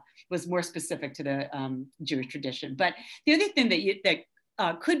was more specific to the Jewish tradition. But the other thing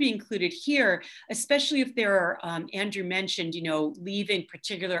that could be included here, especially if there are, Andrew mentioned, leaving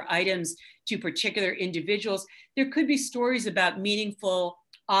particular items to particular individuals, there could be stories about meaningful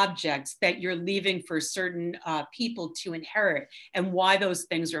objects that you're leaving for certain people to inherit and why those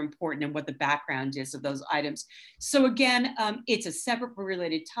things are important and what the background is of those items. So again, it's a separate but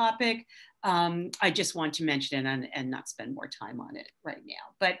related topic. I just want to mention it and not spend more time on it right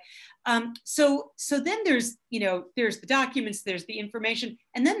now. But so then there's the documents, there's the information,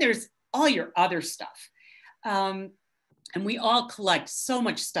 and then there's all your other stuff. And we all collect so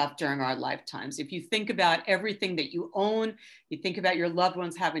much stuff during our lifetimes. If you think about everything that you own, you think about your loved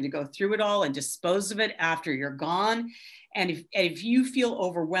ones having to go through it all and dispose of it after you're gone. And if you feel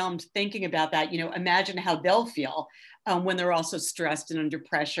overwhelmed thinking about that, imagine how they'll feel when they're also stressed and under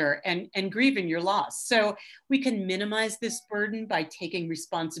pressure and grieving your loss. So we can minimize this burden by taking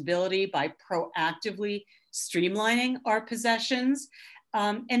responsibility, by proactively streamlining our possessions.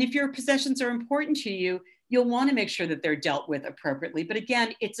 And if your possessions are important to you, you'll want to make sure that they're dealt with appropriately. But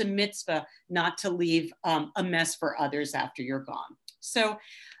again, it's a mitzvah not to leave a mess for others after you're gone. So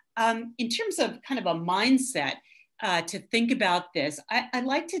in terms of kind of a mindset to think about this, I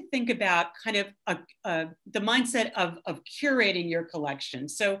like to think about kind of the mindset of curating your collection.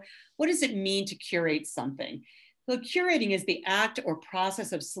 So what does it mean to curate something? Well, curating is the act or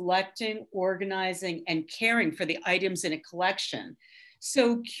process of selecting, organizing, and caring for the items in a collection.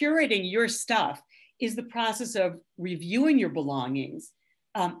 So curating your stuff is the process of reviewing your belongings,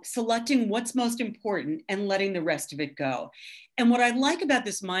 selecting what's most important and letting the rest of it go. And what I like about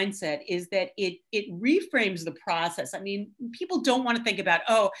this mindset is that it reframes the process. I mean, people don't want to think about,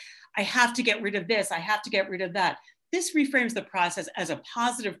 oh, I have to get rid of this, I have to get rid of that. This reframes the process as a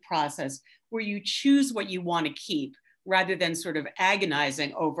positive process where you choose what you want to keep rather than sort of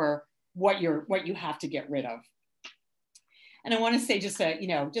agonizing over what you have to get rid of. And I want to say just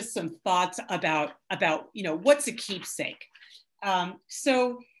some thoughts about what's a keepsake. Your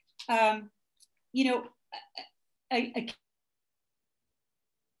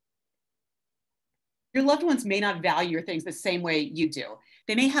loved ones may not value your things the same way you do.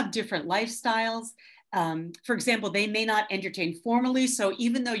 They may have different lifestyles. For example, they may not entertain formally. So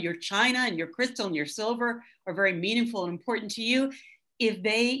even though your china and your crystal and your silver are very meaningful and important to you, if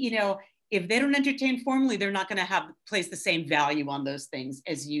they don't entertain formally, they're not going to place the same value on those things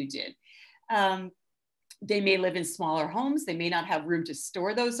as you did. They may live in smaller homes. They may not have room to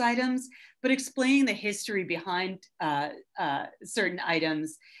store those items, but explaining the history behind certain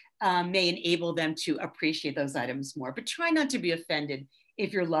items may enable them to appreciate those items more. But try not to be offended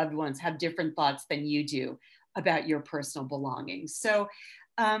if your loved ones have different thoughts than you do about your personal belongings. So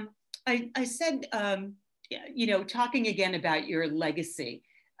I said, talking again about your legacy,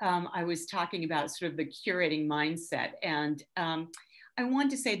 I was talking about sort of the curating mindset. And I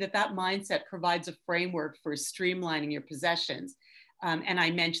want to say that mindset provides a framework for streamlining your possessions. And I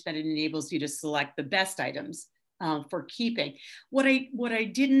mentioned that it enables you to select the best items for keeping. What I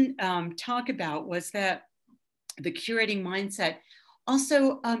didn't talk about was that the curating mindset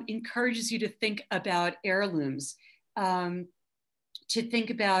also encourages you to think about heirlooms, to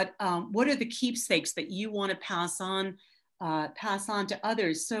think about what are the keepsakes that you want to pass on to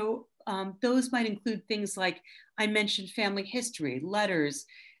others. So those might include things like I mentioned family history, letters,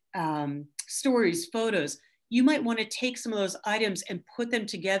 stories, photos. You might want to take some of those items and put them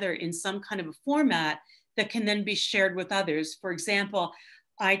together in some kind of a format that can then be shared with others. For example,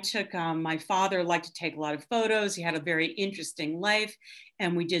 I took, my father liked to take a lot of photos. He had a very interesting life.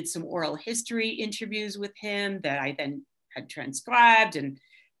 And we did some oral history interviews with him that I then had transcribed and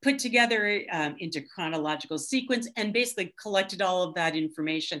put together into chronological sequence and basically collected all of that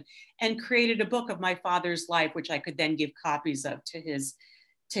information and created a book of my father's life, which I could then give copies of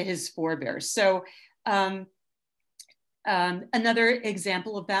to his forebears. So another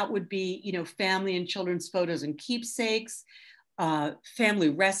example of that would be, family and children's photos and keepsakes. Family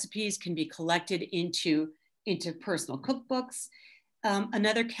recipes can be collected into personal cookbooks.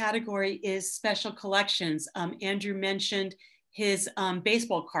 Another category is special collections. Andrew mentioned his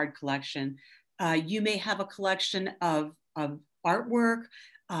baseball card collection. You may have a collection of artwork.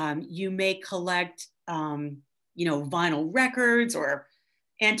 You may collect, vinyl records or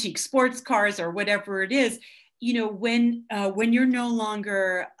antique sports cars or whatever it is. When you're no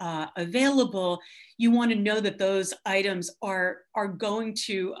longer available, you want to know that those items are going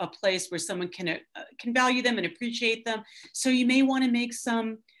to a place where someone can value them and appreciate them. So you may want to make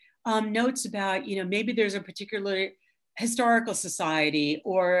some notes about, maybe there's a particular historical society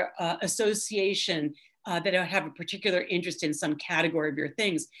or association that have a particular interest in some category of your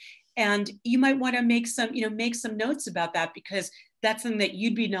things. And you might want to make some notes about that because that's something that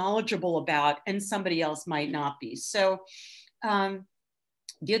you'd be knowledgeable about and somebody else might not be. So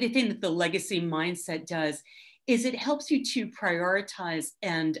the other thing that the legacy mindset does is it helps you to prioritize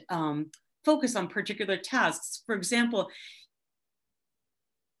and focus on particular tasks. For example,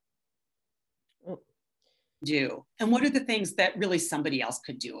 and what are the things that really somebody else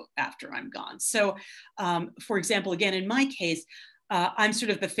could do after I'm gone? So for example, again, in my case, I'm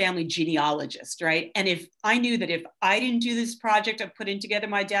sort of the family genealogist, right? And if I knew that if I didn't do this project of putting together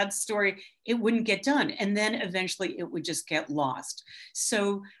my dad's story, it wouldn't get done. And then eventually it would just get lost.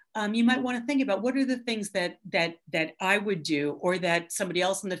 So you might want to think about what are the things that I would do or that somebody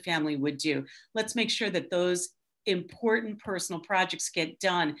else in the family would do. Let's make sure that those important personal projects get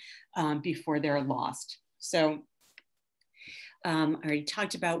done before they're lost. So I already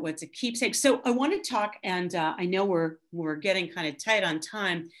talked about what's a keepsake. So I want to talk, and I know we're getting kind of tight on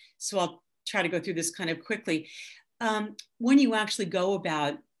time, so I'll try to go through this kind of quickly. When you actually go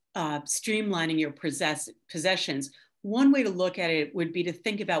about streamlining your possessions, one way to look at it would be to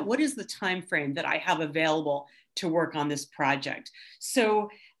think about what is the time frame that I have available to work on this project. So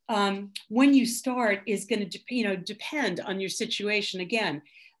when you start is going to depend on your situation. Again,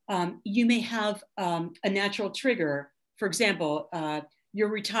 you may have a natural trigger. For example, you're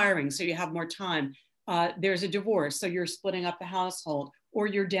retiring, so you have more time. There's a divorce, so you're splitting up the household, or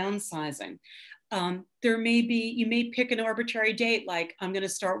you're downsizing. You may pick an arbitrary date, like I'm going to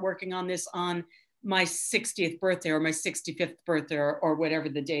start working on this on my 60th birthday or my 65th birthday or whatever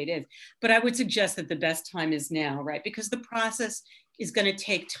the date is. But I would suggest that the best time is now, right? Because the process is going to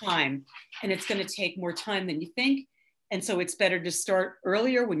take time, and it's going to take more time than you think. And so it's better to start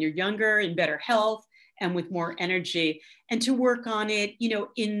earlier when you're younger, in better health and with more energy, and to work on it, you know,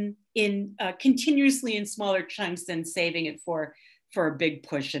 in continuously in smaller chunks than saving it for a big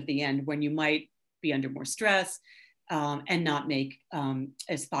push at the end when you might be under more stress and not make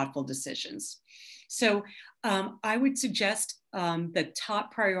as thoughtful decisions. So I would suggest the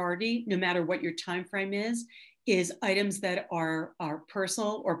top priority, no matter what your time frame is items that are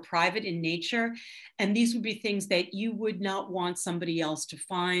personal or private in nature. And these would be things that you would not want somebody else to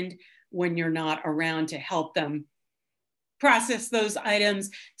find when you're not around to help them process those items.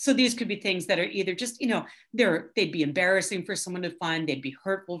 So these could be things that are either just, you know, they'd be embarrassing for someone to find, they'd be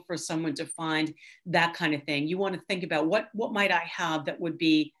hurtful for someone to find, that kind of thing. You want to think about what might I have that would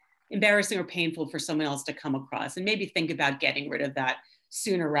be embarrassing or painful for someone else to come across, and maybe think about getting rid of that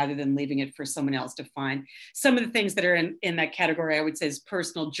sooner rather than leaving it for someone else to find. Some of the things that are in that category, I would say, is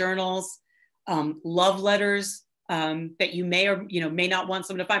personal journals, love letters that you may or may not want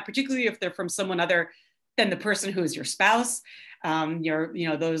someone to find, particularly if they're from someone other than the person who is your spouse.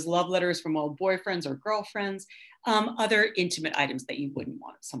 Those love letters from old boyfriends or girlfriends, other intimate items that you wouldn't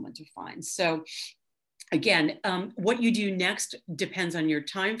want someone to find. So again, what you do next depends on your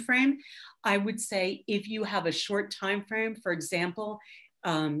time frame. I would say if you have a short time frame, for example,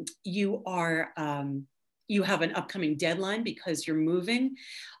 you have an upcoming deadline because you're moving,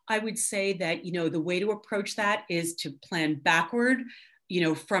 I would say that the way to approach that is to plan backward,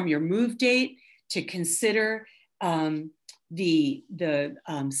 from your move date, to consider the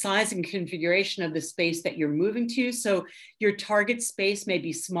size and configuration of the space that you're moving to. So your target space may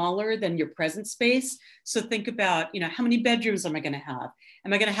be smaller than your present space. So think about, how many bedrooms am I going to have?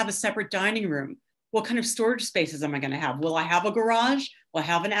 Am I going to have a separate dining room? What kind of storage spaces am I going to have? Will I have a garage? Will I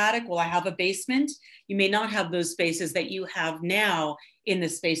have an attic? Will I have a basement? You may not have those spaces that you have now in the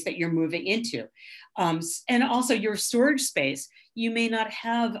space that you're moving into. And also your storage space, you may not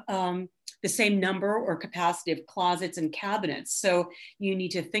have the same number or capacity of closets and cabinets. So you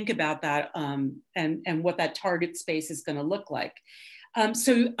need to think about that and what that target space is going to look like.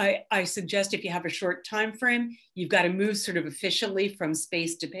 So I suggest if you have a short time frame, you've got to move sort of efficiently from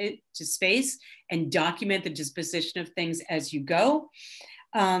space to space and document the disposition of things as you go.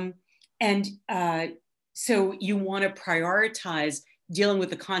 So you want to prioritize dealing with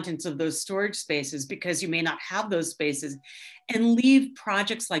the contents of those storage spaces because you may not have those spaces, and leave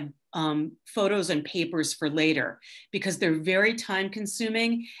projects like photos and papers for later because they're very time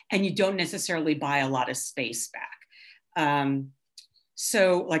consuming and you don't necessarily buy a lot of space back.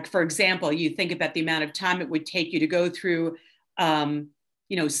 So like, for example, you think about the amount of time it would take you to go through,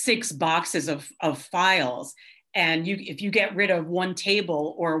 6 boxes of files. And if you get rid of one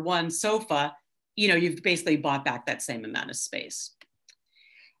table or one sofa, you've basically bought back that same amount of space.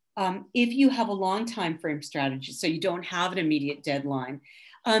 If you have a long time frame strategy, so you don't have an immediate deadline,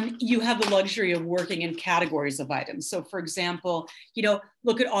 you have the luxury of working in categories of items. So for example,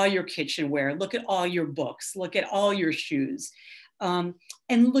 look at all your kitchenware, look at all your books, look at all your shoes, and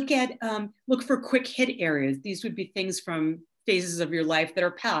look for quick hit areas. These would be things from phases of your life that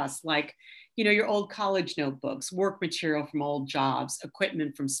are past, like, your old college notebooks, work material from old jobs,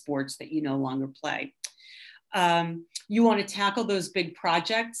 equipment from sports that you no longer play. You want to tackle those big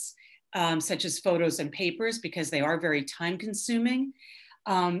projects, such as photos and papers, because they are very time consuming.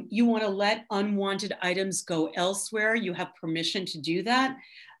 You want to let unwanted items go elsewhere. You have permission to do that.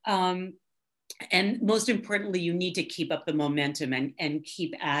 And most importantly, you need to keep up the momentum and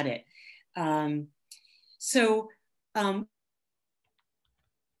keep at it.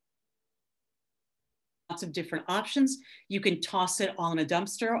 Lots of different options. You can toss it all in a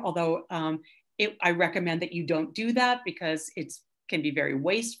dumpster, although I recommend that you don't do that because it can be very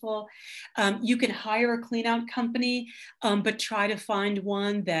wasteful. You can hire a clean out company, but try to find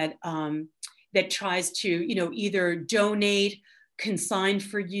one that tries to, either donate, consign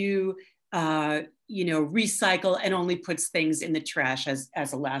for you, recycle, and only puts things in the trash as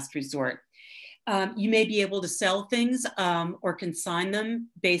a last resort. You may be able to sell things or consign them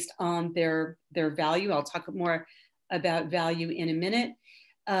based on their value. I'll talk more about value in a minute.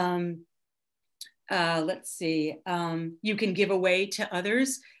 Let's see. You can give away to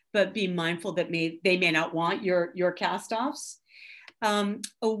others, but be mindful that they may not want your cast-offs. A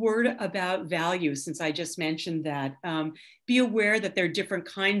word about value, since I just mentioned that. Be aware that there are different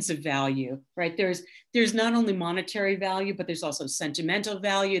kinds of value, right? There's not only monetary value, but there's also sentimental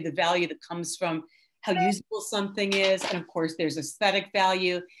value, the value that comes from how usable something is. And of course, there's aesthetic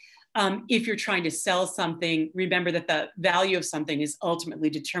value. If you're trying to sell something, remember that the value of something is ultimately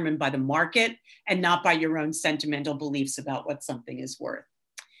determined by the market and not by your own sentimental beliefs about what something is worth.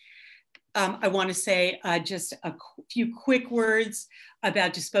 I want to say just a few quick words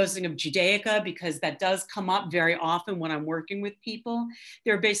about disposing of Judaica, because that does come up very often when I'm working with people.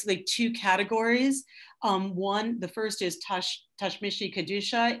 There are basically two categories. One, the first is Tashmishi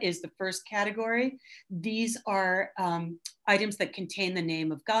Kedusha is the first category. These are items that contain the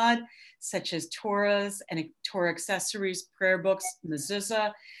name of God, such as Torahs and Torah accessories, prayer books,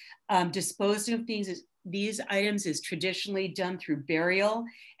 mezuzah. Disposing of these items is traditionally done through burial,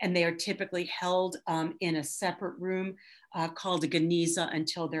 and they are typically held in a separate room called a geniza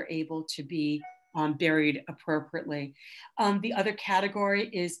until they're able to be buried appropriately. The other category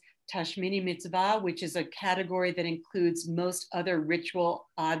is Tashmini Mitzvah, which is a category that includes most other ritual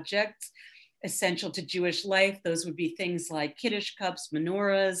objects essential to Jewish life. Those would be things like Kiddush cups,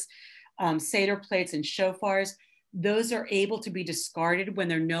 menorahs, Seder plates, and shofars. Those are able to be discarded when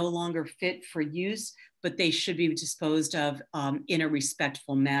they're no longer fit for use, but they should be disposed of in a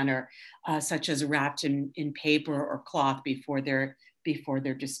respectful manner, such as wrapped in paper or cloth before they're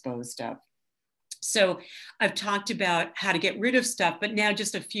disposed of. So I've talked about how to get rid of stuff, but now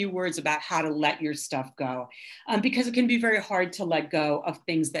just a few words about how to let your stuff go, because it can be very hard to let go of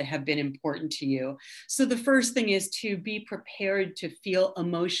things that have been important to you. So the first thing is to be prepared to feel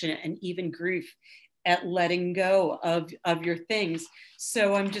emotion and even grief at letting go of your things.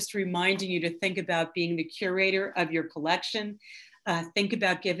 So I'm just reminding you to think about being the curator of your collection. Think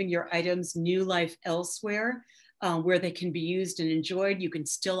about giving your items new life elsewhere, where they can be used and enjoyed. You can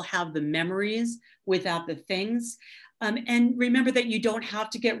still have the memories without the things. And remember that you don't have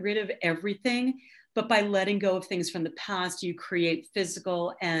to get rid of everything, but by letting go of things from the past, you create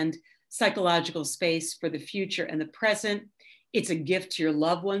physical and psychological space for the future and the present. It's a gift to your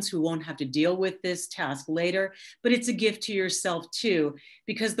loved ones who won't have to deal with this task later, but it's a gift to yourself too,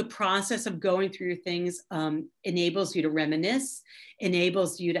 because the process of going through your things enables you to reminisce,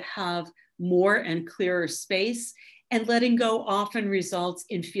 enables you to have more and clearer space, and letting go often results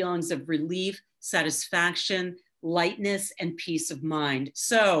in feelings of relief, satisfaction, lightness, and peace of mind.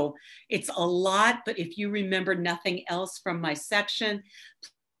 So it's a lot, but if you remember nothing else from my section,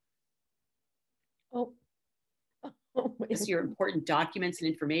 your important documents and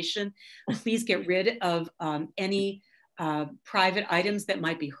information, please get rid of any private items that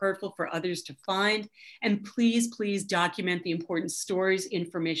might be hurtful for others to find. And please document the important stories,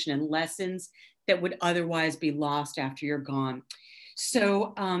 information, and lessons that would otherwise be lost after you're gone.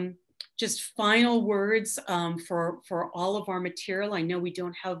 So just final words for all of our material. I know we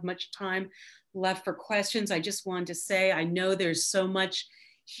don't have much time left for questions. I just wanted to say, I know there's so much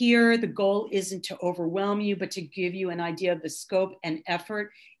here. The goal isn't to overwhelm you, but to give you an idea of the scope and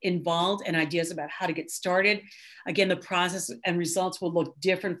effort involved and ideas about how to get started. Again, the process and results will look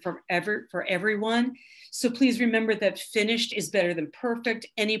different for everyone. So please remember that finished is better than perfect.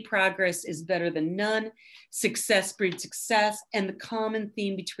 Any progress is better than none. Success breeds success. And the common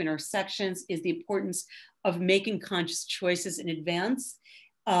theme between our sections is the importance of making conscious choices in advance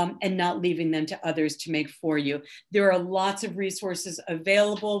and not leaving them to others to make for you. There are lots of resources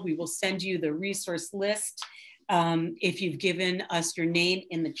available. We will send you the resource list if you've given us your name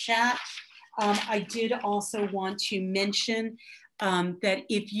in the chat. I did also want to mention that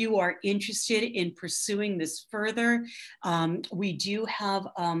if you are interested in pursuing this further, we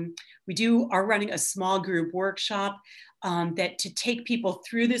are running a small group workshop that to take people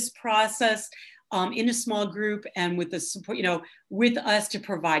through this process in a small group and with the support, with us to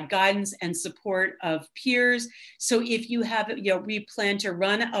provide guidance and support of peers. So if you have, we plan to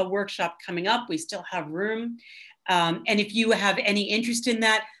run a workshop coming up. We still have room. And if you have any interest in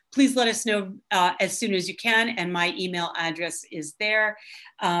that, please let us know as soon as you can. And my email address is there.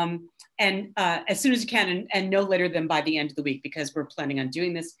 And as soon as you can, and no later than by the end of the week, because we're planning on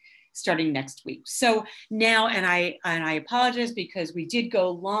doing this starting next week. So now, and I apologize because we did go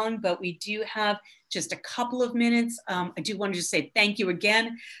long, but we do have just a couple of minutes. I do want to just say thank you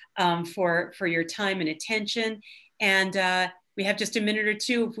again for your time and attention. And we have just a minute or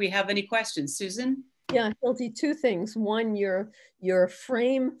two if we have any questions. Susan? Yeah, Hildy, two things. One, your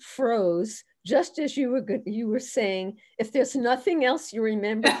frame froze just as you were saying, if there's nothing else you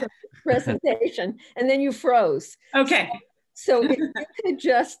remember from the presentation, and then you froze. Okay. So if you could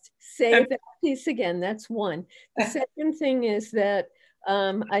just say that piece again, that's one. The second thing is that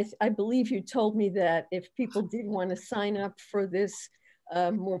I believe you told me that if people did want to sign up for this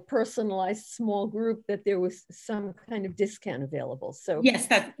more personalized small group, that there was some kind of discount available. So yes,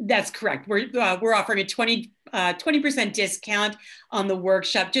 that's correct. We're offering a 20% 20% discount on the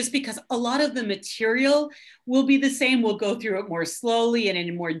workshop, just because a lot of the material will be the same. We'll go through it more slowly and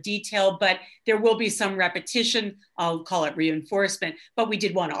in more detail, but there will be some repetition. I'll call it reinforcement, but we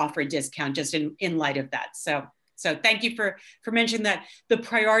did want to offer a discount just in light of that. So thank you for mentioning that. The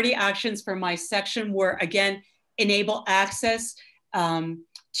priority actions for my section were, again, enable access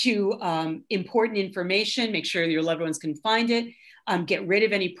to important information, make sure your loved ones can find it, get rid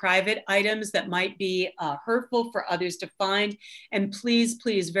of any private items that might be hurtful for others to find, and please,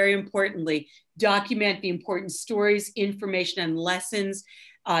 please, very importantly, document the important stories, information, and lessons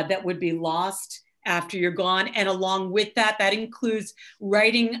that would be lost after you're gone. And along with that, that includes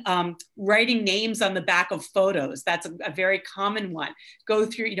writing names on the back of photos. That's a very common one. Go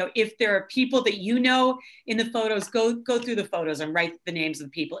through, if there are people that you know in the photos, go through the photos and write the names of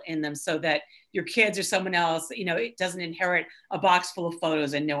the people in them so that your kids or someone else, it doesn't inherit a box full of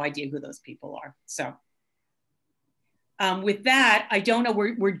photos and no idea who those people are. So with that, I don't know,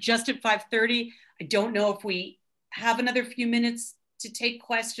 we're just at 5:30. I don't know if we have another few minutes to take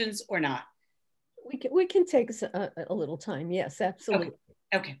questions or not. We can take a little time. Yes, absolutely.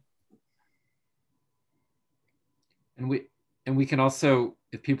 Okay. And we can also,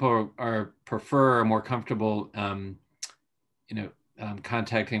 if people are prefer or more comfortable,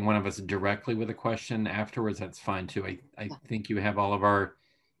 contacting one of us directly with a question afterwards, that's fine too. I think you have all of our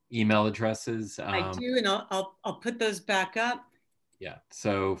email addresses. I do, and I'll put those back up. Yeah.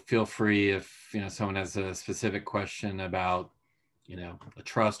 So feel free if someone has a specific question about a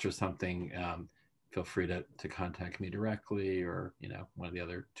trust or something. Feel free to contact me directly, or one of the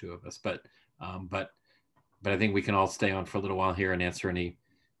other two of us. But I think we can all stay on for a little while here and answer any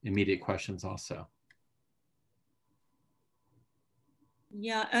immediate questions also.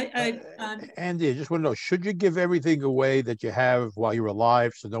 Yeah, Andy, I just want to know: should you give everything away that you have while you're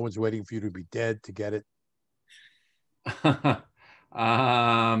alive, so no one's waiting for you to be dead to get it? I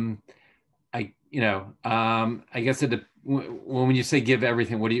guess when you say give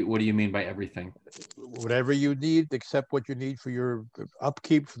everything, what do you mean by everything? Whatever you need, except what you need for your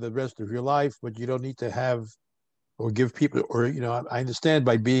upkeep for the rest of your life, but you don't need to have or give people, or I understand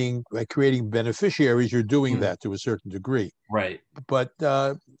by creating beneficiaries, you're doing that to a certain degree. Right. But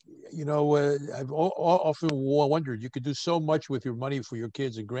I've often wondered, you could do so much with your money for your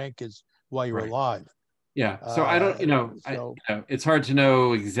kids and grandkids while you're alive. Yeah. So I don't, it's hard to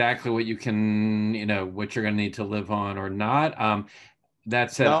know exactly what you can, what you're going to need to live on or not.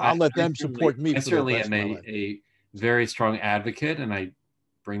 That said, I'll let them support me. I certainly am a very strong advocate, and I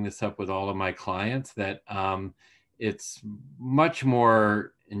bring this up with all of my clients, that it's much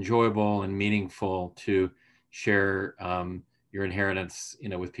more enjoyable and meaningful to share your inheritance,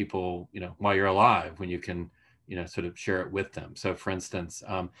 with people, while you're alive, when you can, sort of share it with them. So for instance,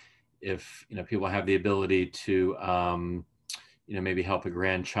 if people have the ability to maybe help a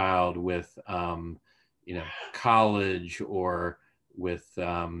grandchild with college, or with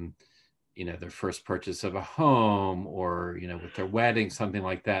their first purchase of a home, or with their wedding, something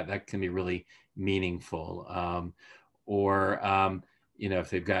like that, that can be really meaningful. Or if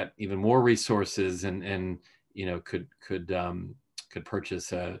they've got even more resources and could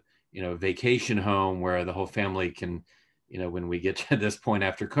purchase a vacation home where the whole family can, when we get to this point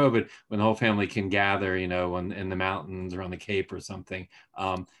after COVID, when the whole family can gather, in the mountains or on the Cape or something,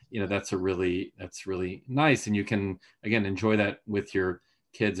 that's really nice. And you can, again, enjoy that with your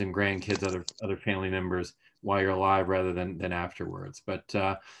kids and grandkids, other family members while you're alive, rather than afterwards. But,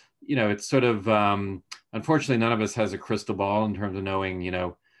 it's sort of, unfortunately, none of us has a crystal ball in terms of knowing,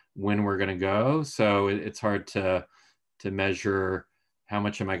 when we're going to go. So it's hard to measure how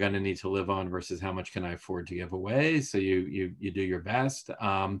much am I going to need to live on versus how much can I afford to give away. So you do your best.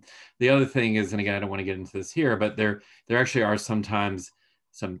 The other thing is, and again, I don't want to get into this here, but there actually are sometimes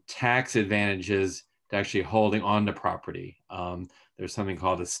some tax advantages to actually holding on to property. There's something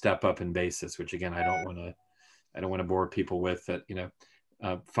called a step up in basis, which again, I don't want to bore people with at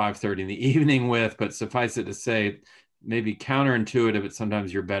 5:30 in the evening with, but suffice it to say, maybe counterintuitive, but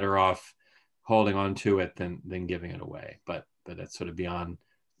sometimes you're better off holding on to it than giving it away. But that's sort of beyond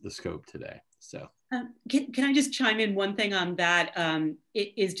the scope today. So can I just chime in one thing on that?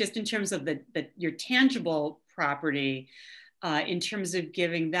 It is just in terms of your tangible property, in terms of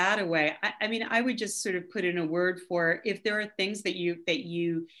giving that away. I mean, I would just sort of put in a word for if there are things that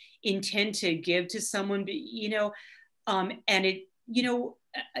you intend to give to someone, and it,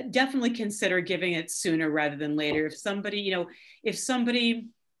 definitely consider giving it sooner rather than later. If somebody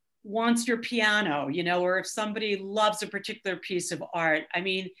wants your piano, or if somebody loves a particular piece of art, I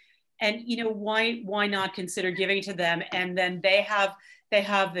mean, and why not consider giving to them, and then they have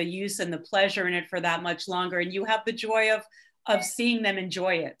the use and the pleasure in it for that much longer, and you have the joy of seeing them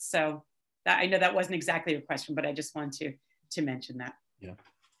enjoy it. So I know that wasn't exactly your question, but I just want to mention that. Yeah,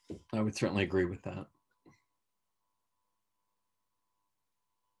 I would certainly agree with that.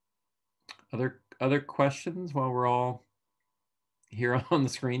 Other questions while we're all here on the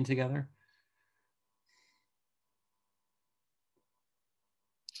screen together?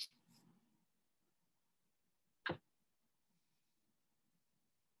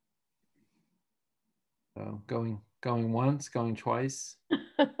 So going once, going twice.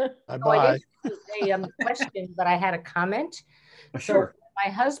 Bye-bye. A question, but I had a comment. Oh, sure. So my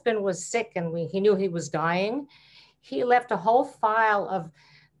husband was sick and he knew he was dying. He left a whole file of,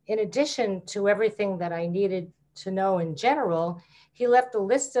 in addition to everything that I needed to know in general, he left a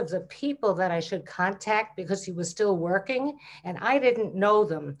list of the people that I should contact because he was still working and I didn't know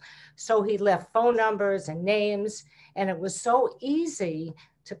them. So he left phone numbers and names, and it was so easy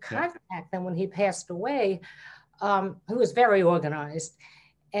to contact them when he passed away. He was very organized.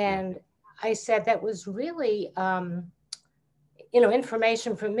 And I said, that was really,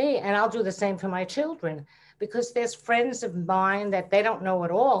 information for me, and I'll do the same for my children, because there's friends of mine that they don't know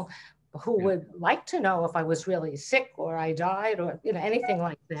at all who would like to know if I was really sick or I died or anything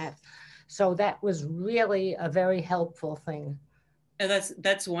like that. So that was really a very helpful thing.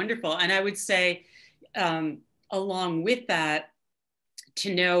 That's wonderful. And I would say, along with that,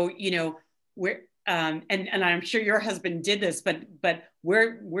 to know, where, and I'm sure your husband did this, but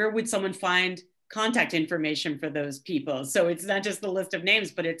where would someone find contact information for those people? So it's not just the list of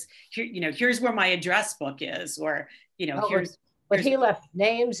names, but it's, here's where my address book is, or, But he left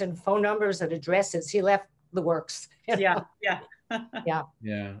names and phone numbers and addresses. He left the works. Yeah.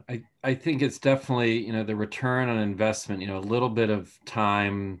 Yeah. I think it's definitely, the return on investment, a little bit of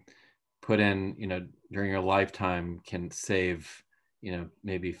time put in, during your lifetime can save,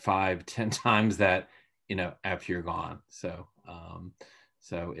 maybe 5-10 times that, after you're gone. So,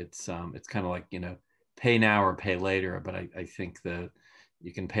 so it's kind of like, pay now or pay later, but I think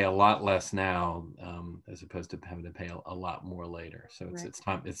you can pay a lot less now, as opposed to having to pay a lot more later. So it's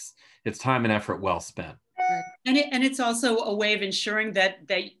time and effort well spent. Right. And it's also a way of ensuring that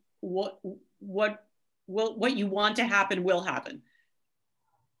what you want to happen will happen,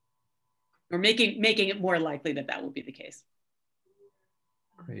 or making it more likely that will be the case.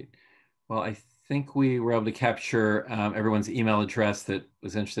 Great. Well, I think we were able to capture everyone's email address that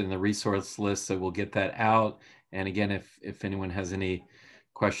was interested in the resource list, so we'll get that out. And again, if anyone has any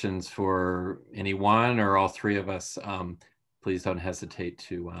questions for anyone or all three of us, please don't hesitate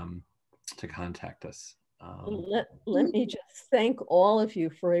to contact us. Let me just thank all of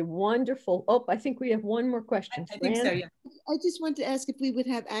you for a wonderful, I think we have one more question. I think so, yeah. I just wanted to ask if we would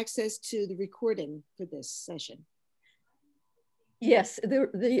have access to the recording for this session. Yes,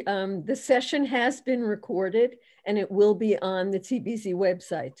 the session has been recorded and it will be on the TBZ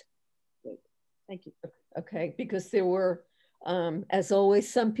website. Great. Thank you. Okay, because there were, as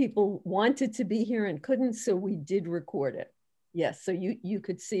always, some people wanted to be here and couldn't, so we did record it. Yes, so you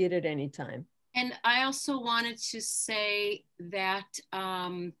could see it at any time. And I also wanted to say that,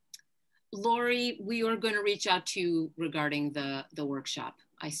 Lori, we are going to reach out to you regarding the workshop.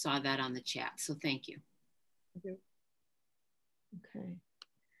 I saw that on the chat, so thank you. Okay.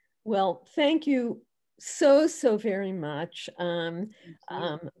 Well, thank you so very much.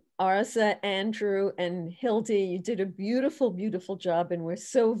 Arza, Andrew, and Hildy, you did a beautiful job, and we're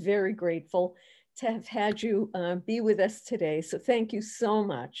so very grateful to have had you be with us today. So thank you so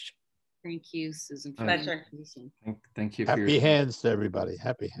much. Thank you, Susan. Pleasure. Thank you. Happy hands to everybody.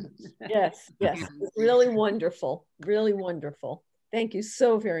 Happy hands. Yes. Really wonderful. Really wonderful. Thank you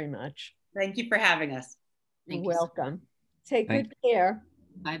so very much. Thank you for having us. You're welcome. Take good care.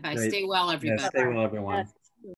 Bye-bye. Stay well, everybody. Yeah, stay well, everyone. Yes.